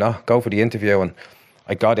I mean? Why not? Go for the interview. And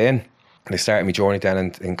I got in and I started my journey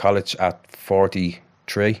then in college at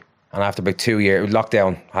 43. And after about 2 years,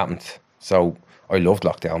 lockdown happened. So I loved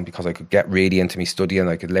lockdown because I could get really into me studying.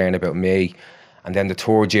 I could learn about me. And then the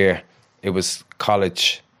 3rd year, it was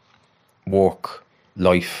college, work,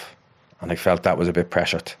 life. And I felt that was a bit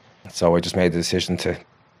pressured. So I just made the decision to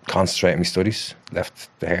concentrate on my studies, left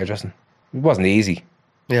the hairdressing. It wasn't easy.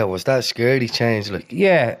 Yeah, was that a scary change? Like,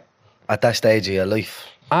 yeah. at that stage of your life?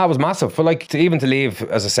 It was massive. But like, to leave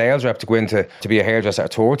as a sales rep to go into to be a hairdresser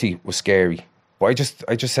at 30 was scary. But I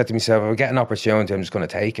just said to myself, if I get an opportunity, I'm just going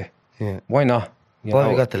to take it. Yeah. Why not? You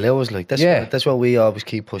got the lose. Like, that's what we always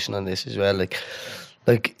keep pushing on this as well.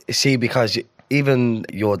 Like, see, because even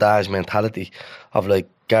your dad's mentality of like,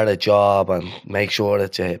 get a job and make sure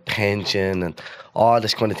it's a pension and all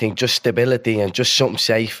this kind of thing, just stability and just something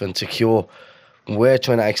safe and secure. We're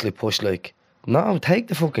trying to actually push like, no, take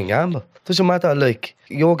the fucking gamble. Doesn't matter, like,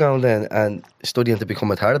 you're going then and studying to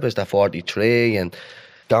become a therapist at 43 and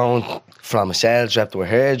going from a sales rep to a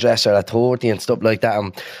hairdresser at 30 and stuff like that.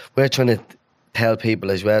 And we're trying to tell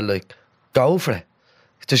people as well, like, go for it.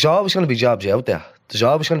 There's always going to be jobs out there. There's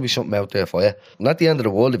always going to be something out there for you. Not the end of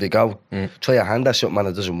the world if you go try your hand at something and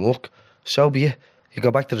it doesn't work. So be it. You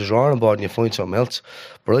go back to the drawing board and you find something else.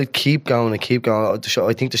 But I'd keep going and keep going.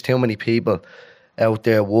 I think there's too many people out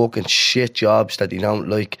there working shit jobs that they don't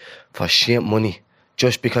like for shit money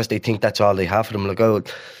just because they think that's all they have for them. Like,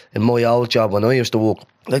 in my old job when I used to work,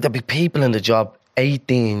 like, there'd be people in the job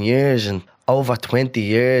 18 years and over 20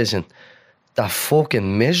 years and they're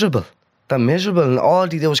fucking miserable. They're miserable and all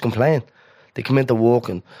they do is complain. They come into work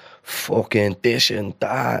and fucking this and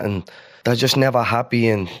that and they're just never happy,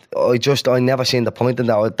 and I never seen the point in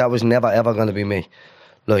that. That was never ever going to be me.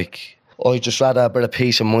 Like, I just rather a bit of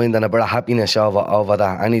peace of mind and a bit of happiness over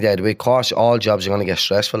that any day of the week. Of course, all jobs are going to get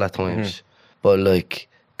stressful at times. But like,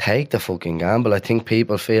 take the fucking gamble. I think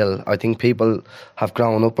people have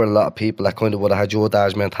grown up with a lot of people that kind of would have had your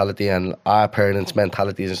dad's mentality and our parents'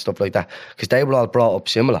 mentalities and stuff like that, because they were all brought up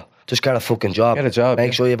similar. Just get a fucking job. Get a job, Make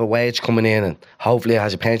yeah. sure you have a wage coming in, and hopefully it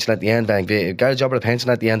has a pension at the end. And if you get a job with a pension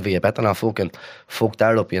at the end of it, you better not fucking fuck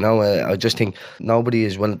that up, you know. I just think nobody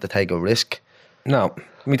is willing to take a risk. No.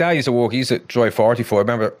 My dad used to work, he used to drive 44. I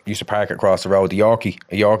remember he used to park across the road, a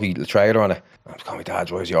Yorkie trailer on it. I was going, my dad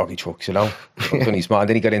drives Yorkie trucks, you know. When he's small. And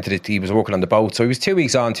then he got into he was working on the boat. So he was 2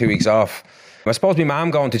 weeks on, 2 weeks off. I suppose my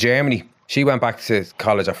mum going to Germany, she went back to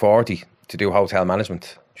college at 40 to do hotel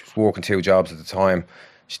management. She was working 2 jobs at the time.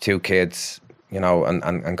 She had 2 kids, you know,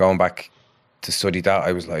 and going back to study that,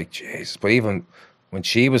 I was like, Jesus. But even when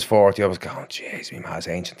she was 40, I was going, jeez, my ma's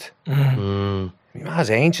ancient. My ma's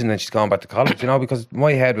ancient and she's gone back to college, you know, because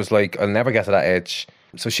my head was like, I'll never get to that age.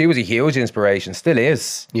 So she was a huge inspiration, still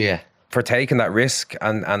is. Yeah. For taking that risk,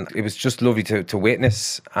 and it was just lovely to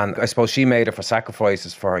witness. And I suppose she made it for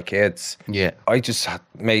sacrifices for her kids. Yeah. I just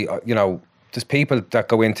made, you know, there's people that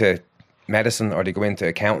go into medicine or they go into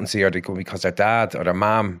accountancy or they go because their dad or their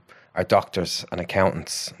mum are doctors and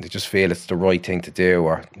accountants. They just feel it's the right thing to do,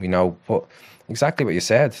 or, you know, but exactly what you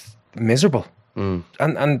said, miserable.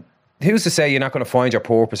 And who's to say you're not going to find your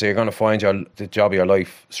purpose or you're going to find the job of your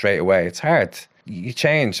life straight away? It's hard. You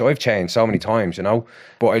change. So I've changed so many times, you know.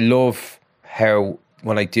 But I love how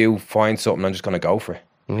when I do find something, I'm just going to go for it.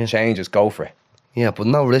 Yeah. Change is go for it. Yeah, but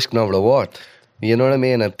no risk, no reward. You know what I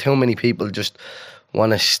mean? And too many people just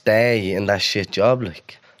want to stay in that shit job.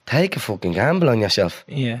 Like, take a fucking gamble on yourself.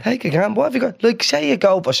 Yeah. Take a gamble. What have you got? Like, say you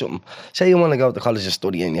go for something. Say you want to go to college and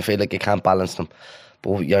study and you feel like you can't balance them,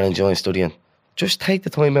 but you're enjoying studying. Just take the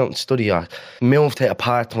time out and study, or move to a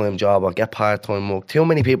part-time job or get part-time work. Too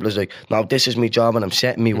many people is like, no, this is my job and I'm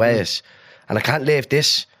setting my ways and I can't leave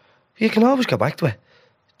this. You can always go back to it.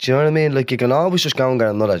 Do you know what I mean? Like, you can always just go and get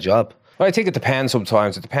another job. Well, I think it depends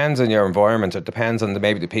sometimes. It depends on your environment. It depends on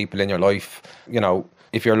maybe the people in your life. You know,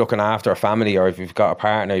 if you're looking after a family or if you've got a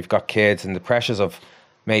partner, you've got kids, and the pressures of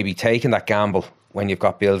maybe taking that gamble when you've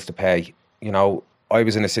got bills to pay. You know, I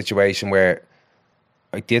was in a situation where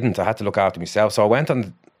I had to look after myself. So I went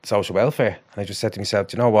on social welfare and I just said to myself,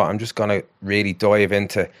 do you know what? I'm just going to really dive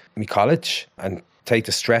into my college and take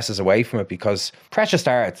the stresses away from it, because pressure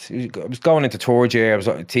started. I was going into third year, I was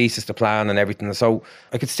on thesis to plan and everything. So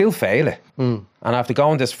I could still fail it. And after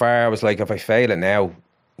going this far, I was like, if I fail it now,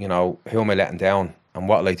 you know, who am I letting down and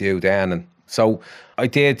what will I do then? And so I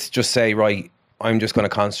did just say, right, I'm just going to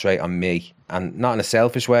concentrate on me, and not in a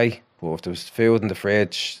selfish way, but if there was food in the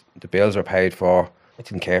fridge, the bills were paid for, I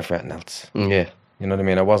didn't care for anything else. Yeah. You know what I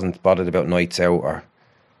mean? I wasn't bothered about nights out or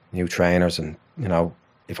new trainers, and, you know,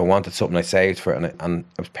 if I wanted something, I saved for it, and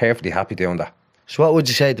I was perfectly happy doing that. So what would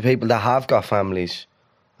you say to people that have got families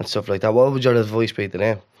and stuff like that? What would your advice be to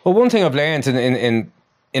them? Well, one thing I've learned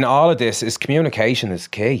in all of this is communication is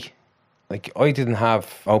key. Like, I didn't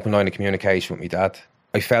have open line of communication with my dad.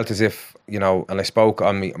 I felt as if, you know, and I spoke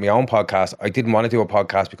on my own podcast, I didn't want to do a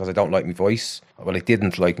podcast because I don't like my voice. Well, I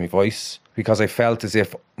didn't like my voice because I felt as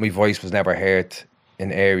if my voice was never heard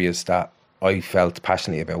in areas that I felt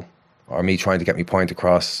passionately about, or me trying to get my point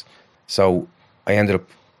across. So I ended up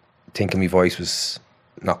thinking my voice was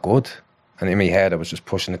not good. And in my head, I was just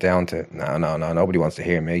pushing it down to, no, nobody wants to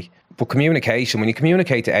hear me. But communication, when you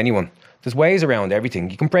communicate to anyone, there's ways around everything.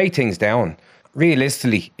 You can break things down.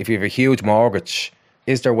 Realistically, if you have a huge mortgage,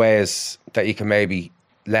 is there ways that you can maybe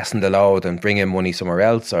lessen the load and bring in money somewhere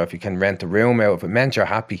else? Or if you can rent a room out, if it meant you're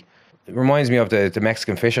happy. It reminds me of the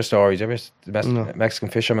Mexican fisher stories. Mexican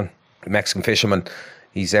fisherman? The Mexican fisherman,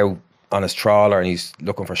 he's out on his trawler and he's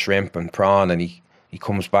looking for shrimp and prawn, and he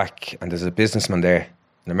comes back and there's a businessman there,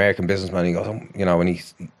 an American businessman. He goes, you know, and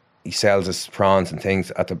he sells his prawns and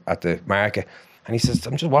things at the market. And he says,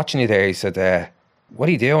 I'm just watching you there. He said, what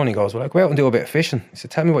are you doing? He goes, well, I go out and do a bit of fishing. He said,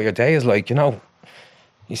 tell me what your day is like, you know.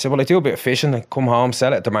 He said, well, I do a bit of fishing. I come home,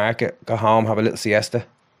 sell it at the market, go home, have a little siesta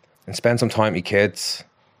and spend some time with kids,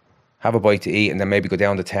 have a bite to eat, and then maybe go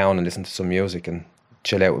down to town and listen to some music and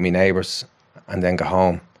chill out with my neighbours and then go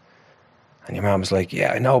home. And your mum was like,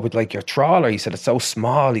 yeah, I know, but like your trawler, he said, it's so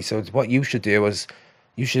small. He said, what you should do is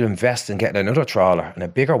you should invest in getting another trawler and a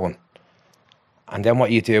bigger one. And then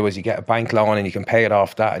what you do is you get a bank loan and you can pay it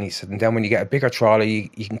off that. And he said, and then when you get a bigger trawler, you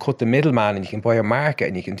can cut the middleman and you can buy a market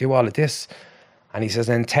and you can do all of this. And he says,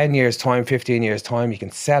 in 10 years' time, 15 years' time, you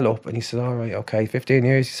can sell up. And he said, all right, okay, 15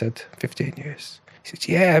 years. He said, 15 years. He said,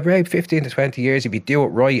 yeah, right, 15 to 20 years. If you do it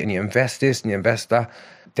right and you invest this and you invest that,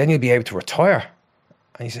 then you'll be able to retire.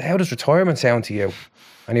 And he said, how does retirement sound to you?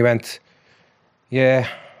 And he went, yeah,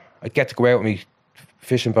 I'd get to go out with my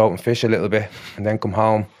fishing boat and fish a little bit and then come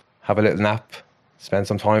home, have a little nap, spend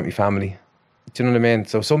some time with your family. Do you know what I mean?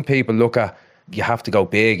 So some people look at, you have to go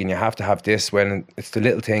big and you have to have this, when it's the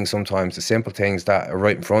little things sometimes, the simple things that are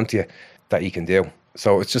right in front of you that you can do.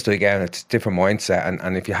 So it's just, again, it's a different mindset.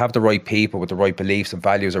 And if you have the right people with the right beliefs and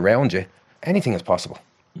values around you, anything is possible.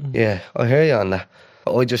 Yeah, I hear you on that.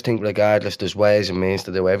 I just think regardless, there's ways and means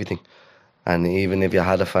to do everything. And even if you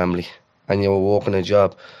had a family and you were working a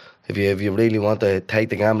job, if you really want to take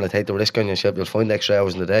the gamble and take the risk on yourself, you'll find extra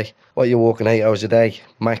hours in the day. What, you're working 8 hours a day,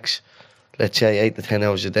 max, let's say 8 to 10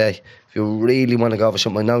 hours a day. If you really want to go for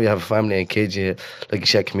something, I know you have a family and kids, you, like you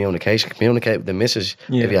said, communicate with the missus.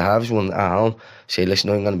 Yeah. If you have one at home, say, listen,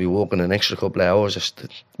 I'm going to be working an extra couple of hours.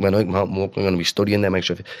 When I come home from work, I'm going to be studying them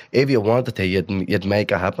extra. If you wanted to, you'd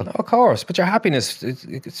make it happen. Of course, but your happiness,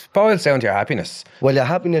 it boils down to your happiness. Well, your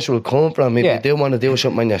happiness will come from if Yeah. you do want to do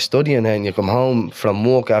something when you're studying and you come home from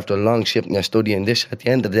work after a long shift and you're studying this. At the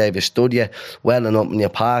end of the day, if you study well enough and you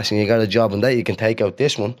pass and you got a job and that, you can take out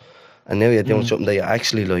this one. And now you're doing something that you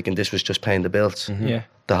actually like, and this was just paying the bills Yeah.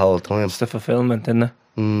 the whole time. It's the fulfillment, isn't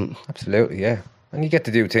it? Absolutely, yeah. And you get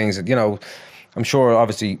to do things that, you know, I'm sure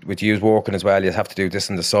obviously with you working as well, you have to do this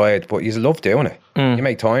on the side, but you love doing it. You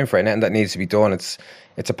make time for it, and that needs to be done. It's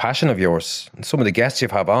a passion of yours. And some of the guests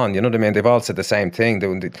you've had on, you know what I mean, they've all said the same thing.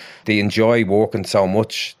 They enjoy working so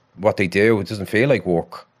much, what they do, it doesn't feel like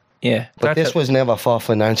work. Yeah. But this was never for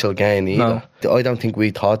financial gain either. I don't think we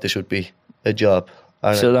thought this would be a job.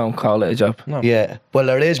 Still don't call it a job. No. Yeah. Well,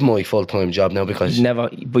 it is my full-time job now because...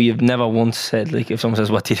 You've never once said, like, if someone says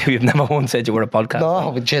what do you do, you've never once said you were a podcast.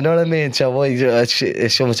 No, but you know what I mean? So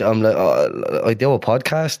it's so much, I'm like, I do a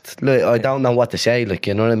podcast. Like, I don't know what to say, like,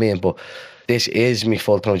 you know what I mean? But this is my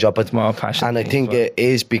full-time job. But, It's more passion. and I think it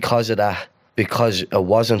is because of that, because it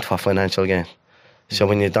wasn't for financial gain. So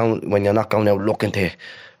when you're not going out looking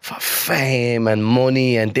for fame and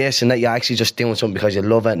money and this and that, you're actually just doing something because you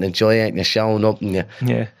love it and enjoy it and you're showing up and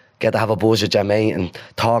you get to have a buzz with your mate and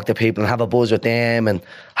talk to people and have a buzz with them and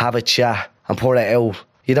have a chat and pour it out.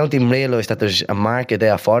 You don't even realise that there's a market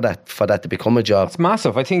there for that to become a job. It's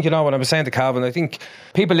massive. I think, you know, when I was saying to Calvin, I think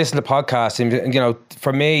people listen to podcasts and, you know,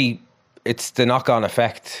 for me, it's the knock-on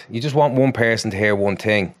effect. You just want one person to hear one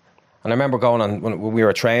thing. And I remember going on, when we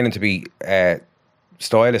were training to be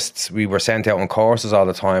stylists, we were sent out on courses all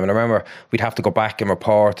the time, and I remember we'd have to go back and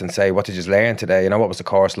report and say, what did you learn today, you know, what was the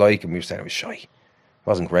course like? And we were saying it was shy, it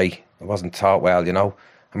wasn't great, it wasn't taught well, you know.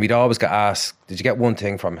 And we'd always get asked, did you get one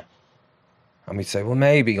thing from it? And we'd say, well,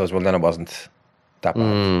 maybe. He goes, well, then it wasn't that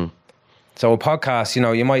bad. So a podcast, you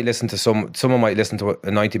know, you might listen to someone might listen to a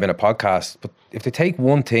 90-minute podcast, but if they take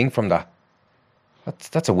one thing from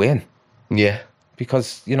that's a win. Yeah.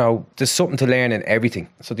 Because, you know, there's something to learn in everything.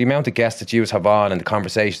 So the amount of guests that you have on and the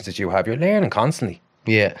conversations that you have, you're learning constantly.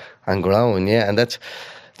 Yeah, and growing, yeah. And it's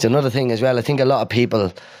another thing as well. I think a lot of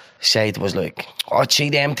people say it was like, oh,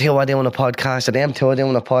 gee, them two are doing a podcast, or them two are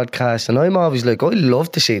doing a podcast. And I'm always like, I'd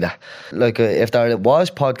love to see that. Like, if there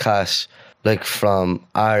was podcasts, like, from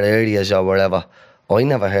our areas or wherever, I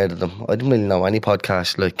never heard of them. I didn't really know any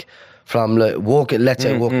podcasts, like, from like working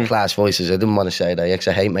class voices. I didn't want to say that because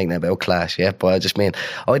I hate making it about class, yeah. But I just mean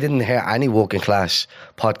I didn't hear any working class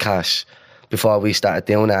podcasts before we started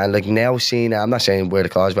doing it. And like now seeing it, I'm not saying we're the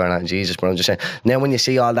cause of that, Jesus, but I'm just saying now when you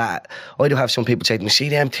see all that, I do have some people say to me, see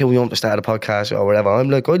them two, we want to start a podcast or whatever. I'm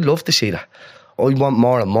like, I'd love to see that. I want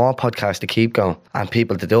more and more podcasts to keep going and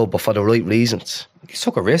people to do it, but for the right reasons. You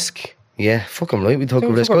took a risk. Yeah, fucking right, we took a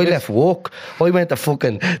risk. I left work. I went to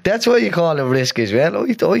fucking... That's why you call it risk as well.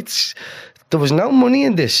 There was no money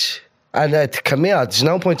in this. And to come here, there's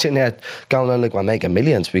no point sitting there going on like we're making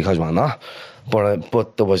millions, because we're not.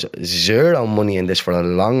 But there was zero money in this for a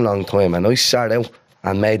long, long time. And I sat out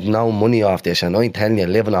and made no money off this. And I'm telling you,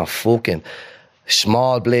 living off fucking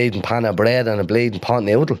small bleeding pan of bread and a bleeding pot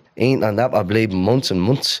noodle, eating on that for bleeding months and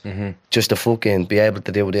months, just to fucking be able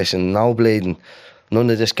to do this, and no bleeding. None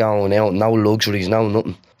of this going out, no luxuries, no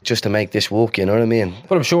nothing, just to make this work, you know what I mean?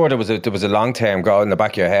 But I'm sure there was a long-term goal in the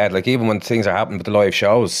back of your head. Like, even when things are happening with the live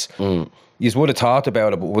shows, you would have thought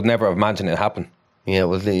about it, but would never have imagined it happen. Yeah,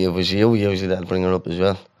 well, it was you usually that'd bring her up as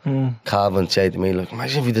well. Calvin said to me, like,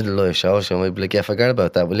 imagine if we did a live show, so I'd be like, yeah, forget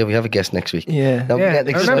about that. We have a guest next week. Yeah. Now, Yeah,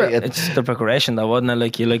 I remember It's the progression though, wasn't it?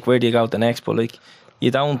 Like, you like, where do you go to next? But like, you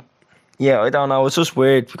don't... Yeah, I don't know. It's just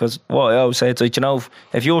weird, because what I always say, it's like, you know,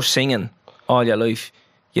 if you're singing all your life,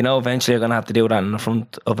 you know, eventually you're going to have to do that in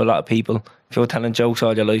front of a lot of people. If you're telling jokes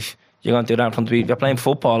all your life, you're going to do that in front of people. If you're playing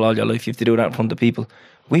football all your life, you have to do that in front of people.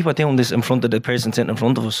 We were doing this in front of the person sitting in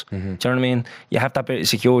front of us. Do you know what I mean? You have that bit of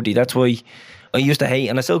security. That's why I used to hate,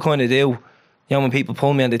 and I still kind of do, you know, when people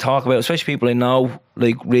pull me and they talk about it, especially people I know,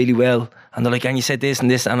 like, really well, and they're like, and you said this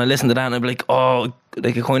and this, and I listen to that and I'm like, oh,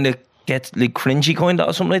 like, it kind of get like cringy kind of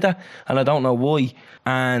or something like that, and I don't know why.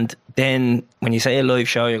 And then when you say a live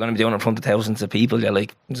show, you're going to be doing it in front of thousands of people. You're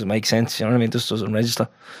like, does it make sense? You know what I mean? This doesn't register.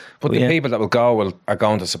 But the people that will go are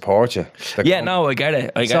going to support you. No, I get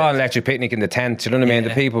it. I saw an electric picnic in the tent. You know what I mean?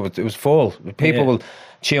 The people, it was full. People will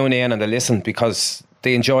tune in and they listen because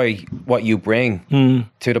they enjoy what you bring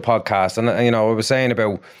to the podcast. And, you know, I was saying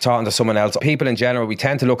about talking to someone else. People in general, we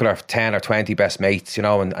tend to look at our 10 or 20 best mates, you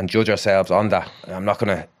know, and judge ourselves on that.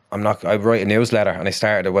 I write a newsletter, and I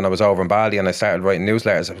started it when I was over in Bali, and I started writing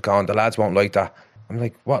newsletters. I was going, the lads won't like that. I'm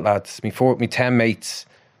like, what lads? Me 10 mates.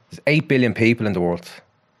 There's 8 billion people in the world.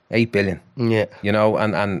 8 billion. Yeah. You know,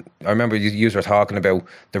 and I remember you were talking about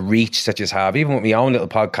the reach that you have. Even with my own little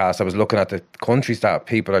podcast, I was looking at the countries that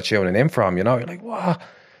people are tuning in from, you know. You're like, what?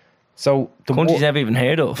 So the countries never even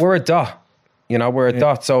heard of. We're a dot. You know, we're a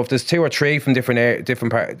dot. So if there's 2 or 3 from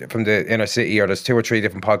different part from the inner city, or there's 2 or 3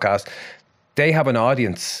 different podcasts, they have an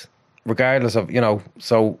audience, regardless of, you know.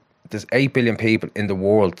 So there's 8 billion people in the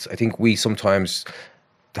world. I think we sometimes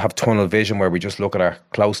have tunnel vision where we just look at our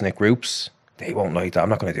close-knit groups. They won't like that. I'm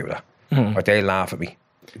not going to do that. Or they'll laugh at me.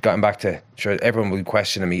 Getting back to, sure, everyone will be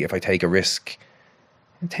questioning me if I take a risk.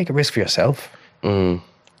 Take a risk for yourself.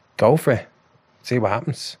 Go for it. See what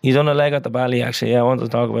happens. You done a leg at the Bali, actually. Yeah, I wanted to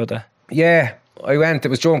talk about that. Yeah, I went. It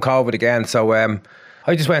was during COVID again. So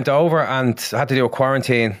I just went over and had to do a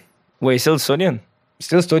quarantine. Were you still studying?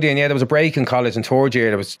 Still studying, yeah. There was a break in college in third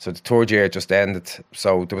year. So the third year just ended.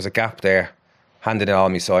 So there was a gap there. Handed in all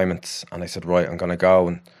my assignments. And I said, right, I'm going to go.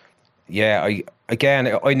 And yeah,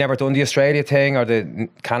 I never done the Australia thing or the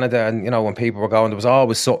Canada, and you know, when people were going, there was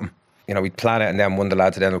always something. You know, we'd plan it, and then one of the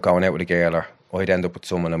lads would end up going out with a girl, or I'd end up with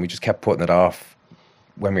someone, and we just kept putting it off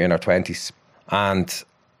when we were in our 20s. And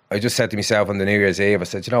I just said to myself on the New Year's Eve, I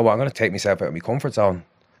said, you know what, I'm going to take myself out of my comfort zone.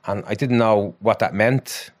 And I didn't know what that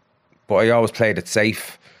meant, but I always played it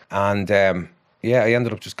safe. And I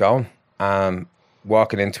ended up just going,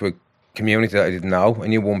 walking into a community that I didn't know. I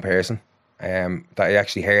knew one person that I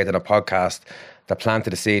actually heard in a podcast that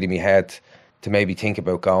planted a seed in my head to maybe think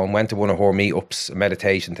about going. Went to one of her meetups, a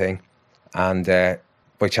meditation thing, and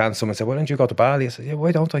by chance someone said, why don't you go to Bali? I said, yeah,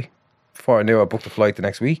 why don't I? Before I knew, I booked a flight the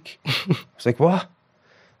next week. I was like, what?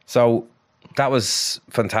 So that was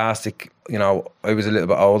fantastic. You know, I was a little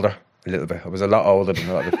bit older. I was a lot older than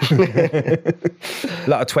a lot of a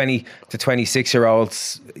lot of 20 to 26 year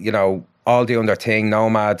olds, you know, all doing their thing,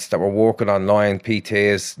 nomads that were working online,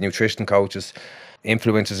 PTs, nutrition coaches,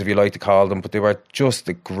 influencers, if you like to call them, but they were just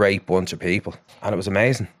a great bunch of people. And it was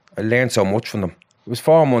amazing. I learned so much from them. It was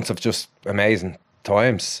 4 months of just amazing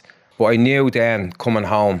times. But I knew then, coming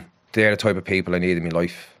home, they're the type of people I need in my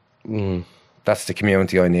life. That's the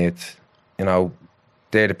community I need. You know,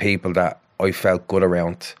 they're the people that I felt good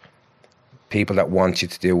around. People that want you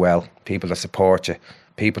to do well. People that support you.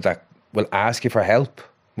 People that will ask you for help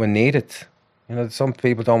when needed. You know, some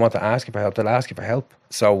people don't want to ask you for help, they'll ask you for help.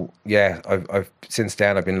 So yeah, I've since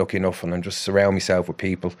then I've been lucky enough, and I'm just surround myself with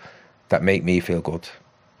people that make me feel good.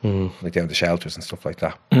 Like down the shelters and stuff like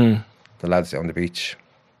that. The lads down the beach.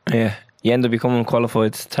 Yeah. You end up becoming a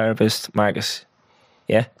qualified therapist, Marcus.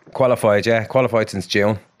 Yeah? Qualified since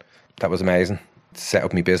June. That was amazing. Set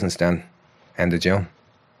up my business then, end of June.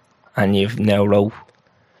 And you've now wrote.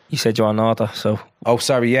 You said you're an author, so... Oh,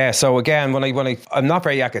 sorry, yeah. So again, when I I'm not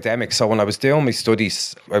very academic, so when I was doing my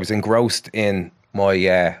studies, I was engrossed in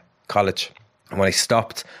my college. And when I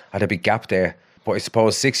stopped, I had a big gap there. But I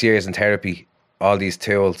suppose 6 years in therapy, all these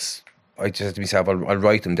tools, I just said to myself, I'll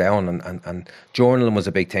write them down. And journaling was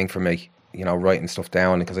a big thing for me, you know, writing stuff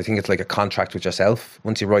down, because I think it's like a contract with yourself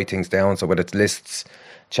once you write things down. So whether it's lists,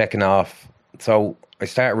 checking off. So I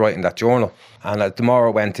started writing that journal. And the more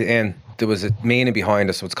I went in, there was a meaning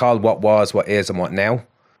behind it. So it's called What Was, What Is and What Now.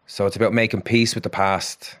 So it's about making peace with the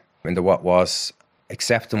past in the what was,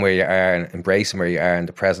 accepting where you are and embracing where you are in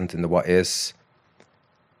the present in the what is,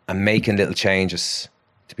 and making little changes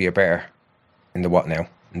to be a better in the what now,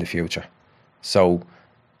 in the future. So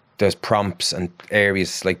there's prompts and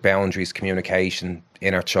areas like boundaries, communication,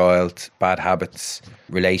 inner child, bad habits,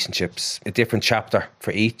 relationships, a different chapter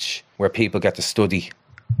for each, where people get to study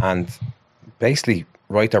and basically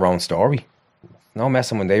write their own story. No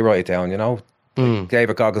messing when they write it down, you know.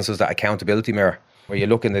 David Goggins does that accountability mirror, where you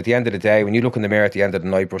look in at the end of the day, when you look in the mirror at the end of the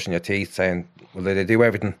night brushing your teeth, saying, well, did I do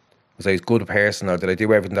everything? Was I a good person, or did I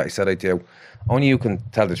do everything that I said I'd do? Only you can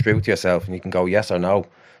tell the truth to yourself, and you can go yes or no.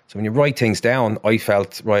 So when you write things down, I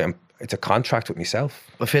felt, right, it's a contract with myself.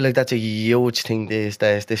 I feel like that's a huge thing these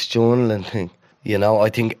days, this journaling thing. You know, I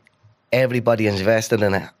think everybody invested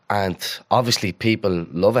in it, and obviously people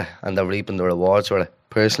love it and they're reaping the rewards for it,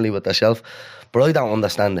 personally with themselves. But I don't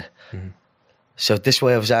understand it. So this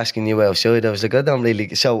way I was asking you outside. I was like, I don't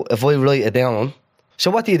really. So if I write it down, so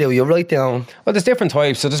what do? You write down. Well, there's different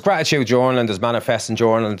types. So there's gratitude journaling, there's manifesting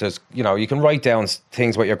journaling. There's, you know, you can write down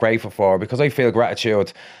things what you're grateful for, because I feel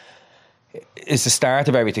gratitude is the start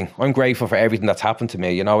of everything. I'm grateful for everything that's happened to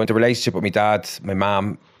me. You know, in the relationship with my dad, my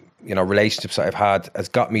mum, you know, relationships that I've had has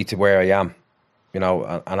got me to where I am. You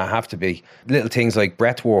know, and I have to be. Little things like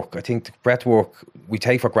breath work. I think breath work we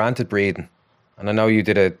take for granted breathing. And I know you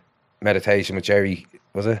did a meditation with Jerry,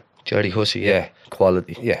 was it? Jerry Hussey, Yeah.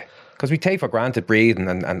 Quality. Yeah, because we take for granted breathing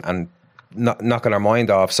and knocking our mind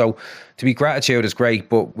off. So to be gratitude is great,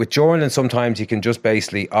 but with journaling sometimes you can just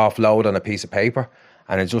basically offload on a piece of paper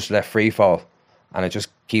and it just let free fall and it just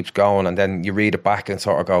keeps going, and then you read it back and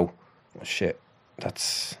sort of go, oh, shit,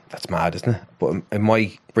 that's mad, isn't it? But it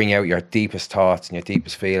might bring out your deepest thoughts and your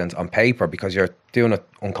deepest feelings on paper because you're doing it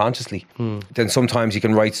unconsciously. Then sometimes you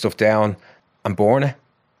can write stuff down and burn it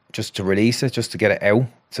just to release it, just to get it out.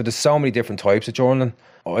 So there's so many different types of journaling.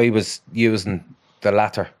 I was using the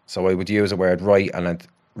latter. So I would use it where I'd write and I'd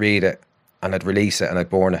read it and I'd release it and I'd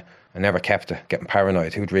burn it. I never kept it, getting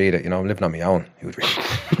paranoid. Who'd read it? You know, I'm living on my own. Who'd read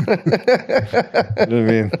it? You know what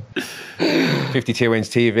I mean? 52-inch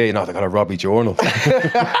TV. No, they got a Robbie journal.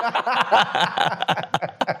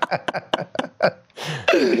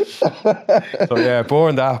 So yeah,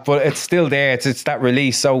 born that, but it's still there. It's that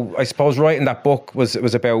release. So I suppose writing that book was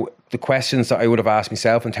about the questions that I would have asked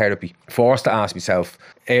myself in therapy, forced to ask myself,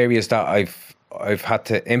 areas that I've had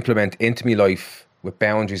to implement into my life with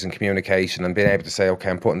boundaries and communication, and being able to say,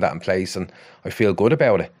 okay, I'm putting that in place and I feel good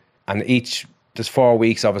about it. And there's 4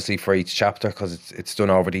 weeks obviously for each chapter because it's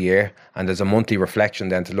done over the year, and there's a monthly reflection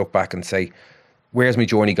then to look back and say, where's my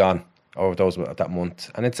journey gone over that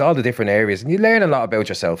month? And it's all the different areas, and you learn a lot about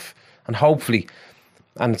yourself, and hopefully,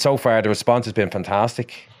 and so far the response has been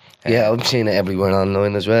fantastic. Yeah, I'm seeing it everywhere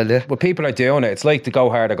online as well, yeah. But people are doing it. It's like the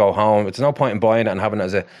go hard or go home. It's no point in buying it and having it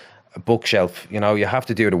as a bookshelf. You know, you have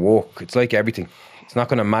to do the work. It's like everything. It's not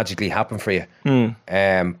going to magically happen for you.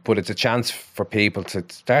 But it's a chance for people to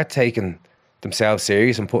start taking themselves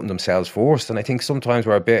serious and putting themselves first. And I think sometimes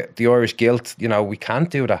we're a bit, the Irish guilt, you know, we can't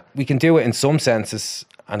do that. We can do it in some senses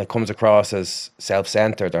and it comes across as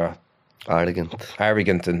self-centered or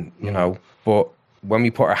arrogant and, you know, but when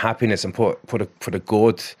we put our happiness and put a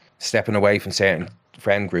good, stepping away from certain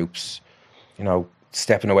friend groups, you know,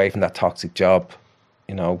 stepping away from that toxic job,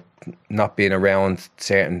 you know, not being around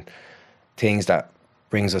certain things that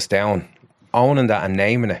brings us down, owning that and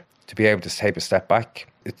naming it, to be able to take a step back,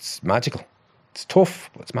 it's magical. It's tough,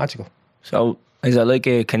 but it's magical. So is it like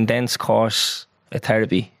a condensed course of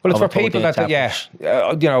therapy? Well, it's for people that,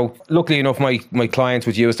 you know, luckily enough, my clients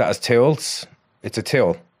would use that as tools. It's a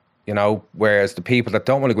tool, you know, whereas the people that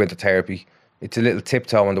don't want to go into therapy, it's a little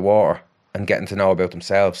tiptoe in the water and getting to know about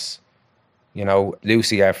themselves. You know,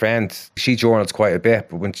 Lucy, our friend, she journals quite a bit,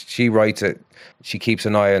 but when she writes it, she keeps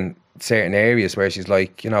an eye on certain areas where she's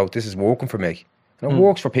like, you know, this is working for me. And it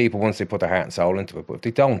works for people once they put their heart and soul into it, but if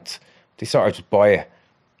they don't, they sort of just buy it.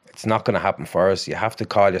 It's not going to happen for us. You have to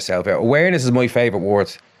call yourself out. Awareness is my favourite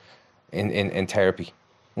word in therapy.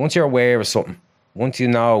 Once you're aware of something, once you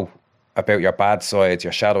know about your bad sides,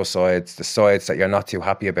 your shadow sides, the sides that you're not too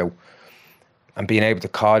happy about, and being able to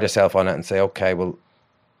call yourself on it and say, okay, well,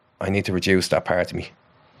 I need to reduce that part of me.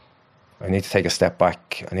 I need to take a step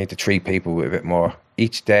back. I need to treat people with a bit more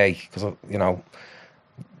each day, because, you know,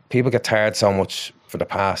 people get tired so much for the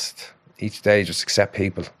past. Each day, just accept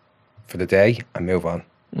people for the day and move on.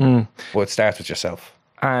 But it starts with yourself.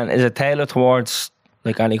 And is it tailored towards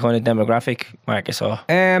like any kind of demographic, Marcus? Or?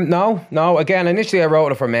 No. Again, initially I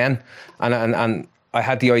wrote it for men, and I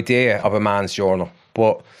had the idea of a man's journal,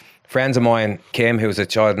 but friends of mine came who was a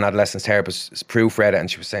child and adolescence therapist, proofread it, and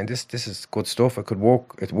she was saying, this is good stuff. It could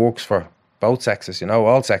work. It works for both sexes, you know,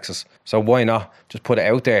 all sexes. So why not just put it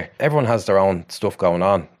out there? Everyone has their own stuff going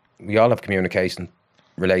on. We all have communication,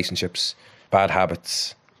 relationships, bad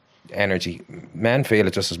habits, energy. Men feel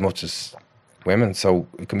it just as much as women, so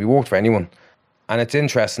it can be worked for anyone. And it's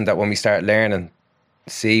interesting that when we start learning,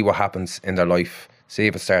 see what happens in their life, see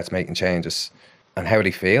if it starts making changes and how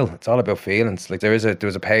they feel. It's all about feelings. Like there was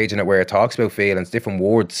a page in it where it talks about feelings, different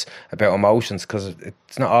words about emotions, because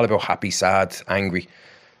it's not all about happy, sad, angry.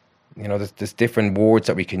 You know, there's different words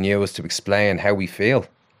that we can use to explain how we feel.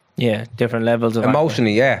 Yeah, different levels of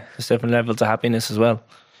emotionally. Yeah, there's different levels of happiness as well.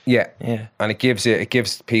 Yeah, and it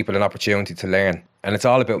gives people an opportunity to learn, and it's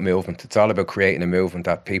all about movement. It's all about creating a movement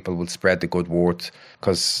that people will spread the good word,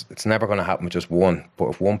 because it's never going to happen with just one. But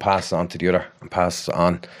if one passes on to the other and passes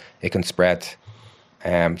on, it can spread.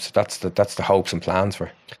 So that's the hopes and plans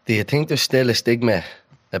for. Do you think there's still a stigma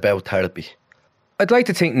about therapy? I'd like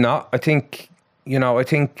to think not. I think you know, I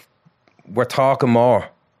think we're talking more.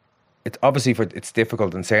 It's obviously it's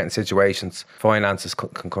difficult in certain situations. Finances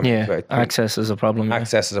can come into it. Access is a problem.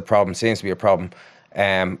 Access is a problem. Seems to be a problem.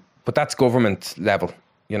 But that's government level.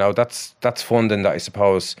 You know, that's funding that I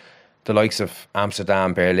suppose the likes of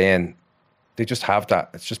Amsterdam, Berlin, they just have that.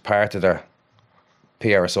 It's just part of their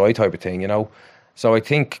PRSI type of thing, you know. So I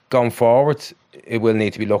think going forward, it will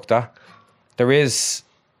need to be looked at. There is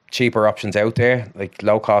cheaper options out there, like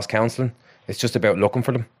low-cost counselling. It's just about looking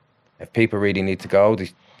for them. If people really need to go,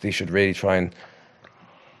 they should really try and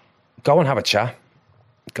go and have a chat.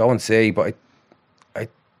 Go and see. But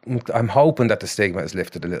I'm hoping that the stigma is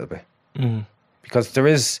lifted a little bit. Because there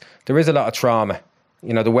is a lot of trauma.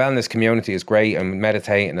 You know, the wellness community is great, and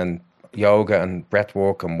meditating and yoga and breath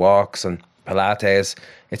work and walks and Pilates.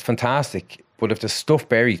 It's fantastic. But if there's stuff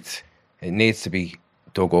buried, it needs to be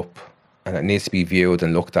dug up and it needs to be viewed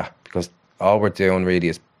and looked at, because all we're doing really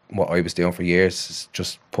is what I was doing for years, is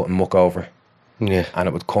just putting muck over. Yeah. And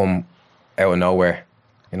it would come out of nowhere.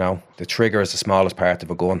 You know, the trigger is the smallest part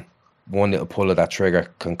of a gun. One little pull of that trigger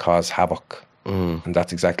can cause havoc. And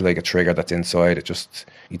that's exactly like a trigger that's inside. It just,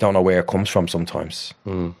 you don't know where it comes from sometimes.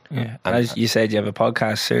 Yeah. And as you said, you have a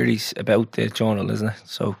podcast series about the journal, isn't it?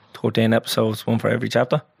 So 13 episodes, one for every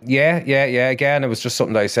chapter. Yeah. Again, it was just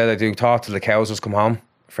something that I said. I do talk till the Cowzers come home.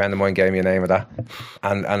 A friend of mine gave me a name of that.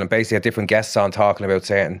 And I basically had different guests on talking about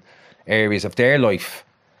certain areas of their life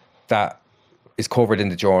that is covered in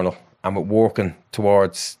the journal, and we're working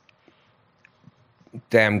towards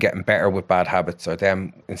them getting better with bad habits, or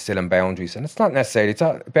them instilling boundaries. And it's not necessarily,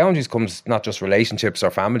 boundaries comes not just relationships or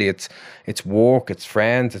family, it's work, it's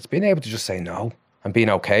friends, it's being able to just say no and being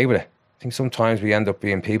okay with it. I think sometimes we end up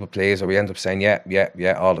being people pleasers, or we end up saying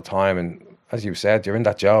yeah all the time, and as you said, you're in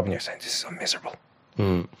that job and you're saying, this is so miserable.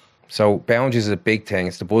 So boundaries is a big thing.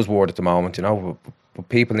 It's the buzzword at the moment, you know, but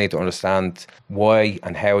people need to understand why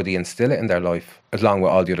and how they instill it in their life, along with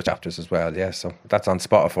all the other chapters as well. Yeah, so that's on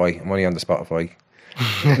Spotify. I'm only on the Spotify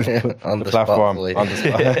on the platform. Spotify. On the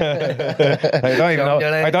spot.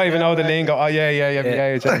 I don't even know the lingo. Oh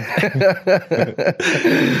yeah.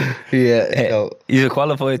 So He's a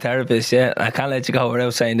qualified therapist, yeah. I can't let you go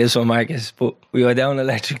without saying this one, Marcus, but we were down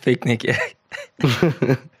Electric Picnic, yeah.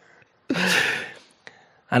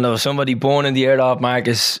 And there was somebody born in the air off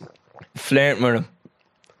Marcus flirting with him,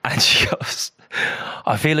 and she goes,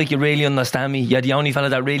 I feel like you really understand me. You're the only fella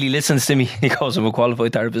that really listens to me. He goes, I'm a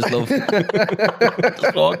qualified therapist, love.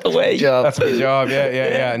 Just walked away. That's my job,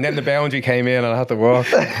 yeah. And then the boundary came in and I had to walk.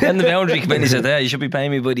 Then the boundary came in, he said, you should be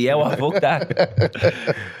paying me by the hour. Fuck that.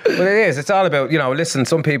 But it is, it's all about, you know, listen,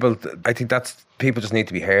 some people, I think people just need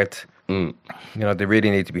to be heard. You know, they really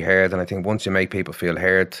need to be heard. And I think once you make people feel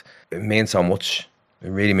heard, it means so much. It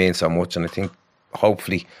really means so much. And I think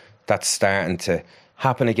hopefully that's starting to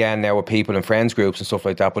happen again now with people in friends groups and stuff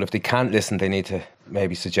like that. But if they can't listen, they need to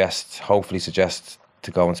maybe hopefully suggest to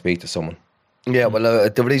go and speak to someone. yeah, well,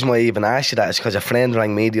 the reason why I even asked you that is because a friend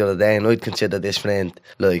rang me the other day, and I'd consider this friend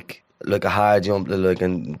like a hard jump, like,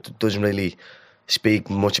 and doesn't really speak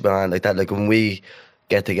much about it like that. Like when we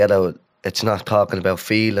get together, it's not talking about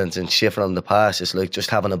feelings and shit from the past. It's like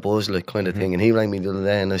just having a buzz, like, kind of thing. And he rang me the other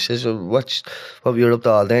day, and I said, so what were you up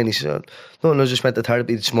to all day? And he said, no, I just went to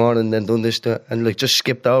therapy this morning and then done this, and like just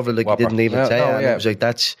skipped over it, like Whopper. he didn't even say it. And yeah. I was like,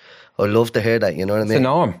 I love to hear that, you know what I mean? It's the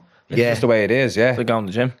norm. It's just the way it is, yeah. Like going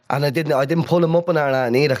to the gym. And I didn't pull him up on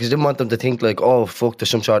that either, because I didn't want them to think like, oh fuck, there's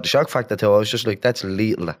some sort of shock factor to it. I was just like, that's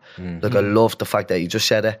little. Like I love the fact that you just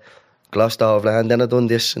said it, glossed over, and then I done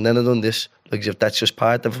this, and then I done this. Like if that's just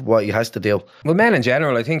part of what you has to do. Well, men in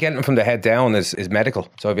general, I think anything from the head down is medical.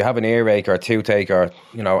 So if you have an earache or a toothache or,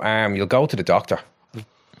 you know, arm, you'll go to the doctor.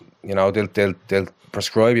 You know, they'll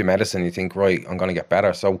prescribe you medicine. You think, right, I'm going to get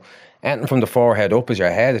better. So anything from the forehead up is your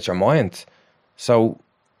head, it's your mind. So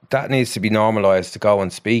that needs to be normalised to go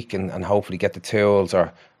and speak and hopefully get the tools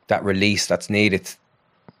or that release that's needed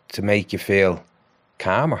to make you feel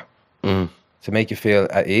calmer, to make you feel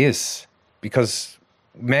at ease. Because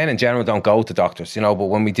men in general don't go to doctors, you know, but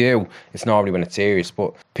when we do, it's normally when it's serious.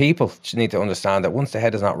 But people need to understand that once the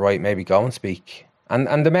head is not right, maybe go and speak.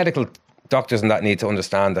 And the medical doctors and that need to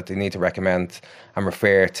understand that they need to recommend and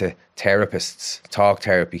refer to therapists, talk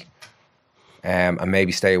therapy, and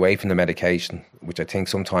maybe stay away from the medication, which I think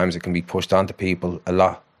sometimes it can be pushed onto people a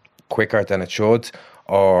lot quicker than it should,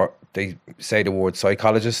 or they say the word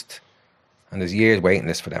psychologist and there's years waiting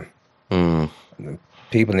list for them. And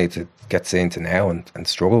people need to get seen to now and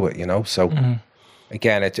struggle with, you know. So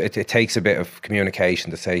again, it takes a bit of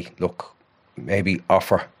communication to say, look, maybe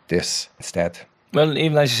offer this instead. Well,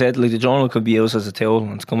 even as you said, like the journal could be used as a tool,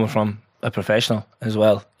 and it's coming from a professional as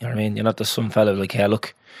well. You know what I mean? You're not just some fella like, hey,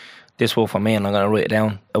 look, this worked for me and I'm going to write it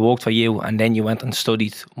down. It worked for you, and then you went and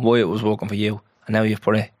studied why it was working for you, and now you've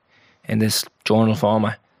put it in this journal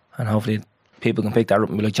format, and hopefully people can pick that up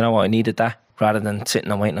and be like, you know what, I needed that, rather than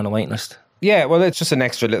sitting and waiting on a waiting list. Yeah, well, it's just an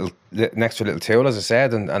extra little tool, as I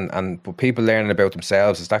said, and but people learning about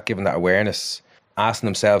themselves, is that giving that awareness, asking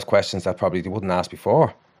themselves questions that probably they wouldn't ask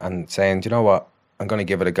before, and saying, do you know what, I'm going to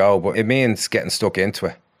give it a go. But it means getting stuck into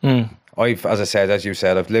it. As I said, as you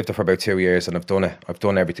said, I've lived it for about 2 years, and I've done it. I've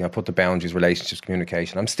done everything. I've put the boundaries, relationships,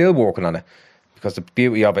 communication. I'm still working on it, because the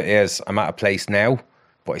beauty of it is I'm at a place now,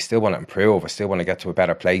 but I still want to improve. I still want to get to a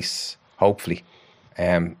better place, hopefully.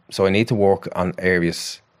 So I need to work on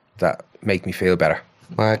areas that make me feel better.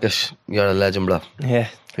 Marcus, you're a legend, bro. Yeah.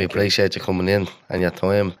 We appreciate you coming in and your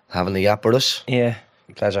time, having a yap with us. Yeah.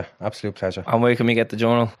 Pleasure, absolute pleasure. And where can we get the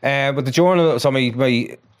journal? But the journal, so my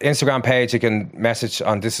Instagram page, you can message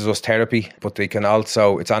on This Is Us Therapy, but they can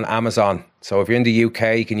also, it's on Amazon. So if you're in the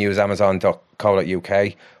UK, you can use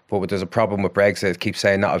amazon.co.uk. But there's a problem with Brexit, it keeps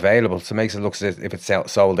saying not available, so it makes it look as if it's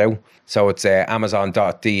sold out. So it's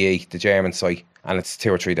amazon.de, the German site, and it's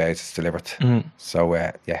 2 or 3 days it's delivered. So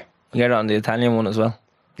yeah. You get it on the Italian one as well.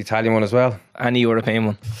 The Italian one as well. Any European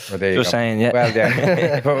one. Well, there you Just go. saying, yeah. Well,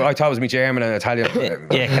 yeah. But I thought it was me German and Italian.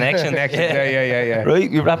 Yeah, connection. Yeah. Right,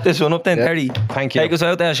 we wrap this one up then, Terry. Thank you. Take us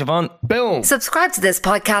out there, Siobhan. Boom! Subscribe to this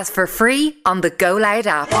podcast for free on the Go Loud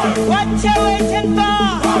app. What you waiting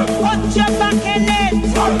for? Put your back in it.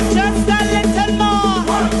 Just a little more.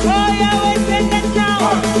 Throw your weight in it now.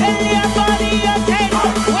 Tell your body you can.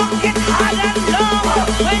 Walk it hard and long.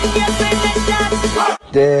 When you finish that,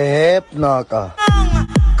 The hip knocker.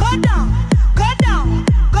 go down.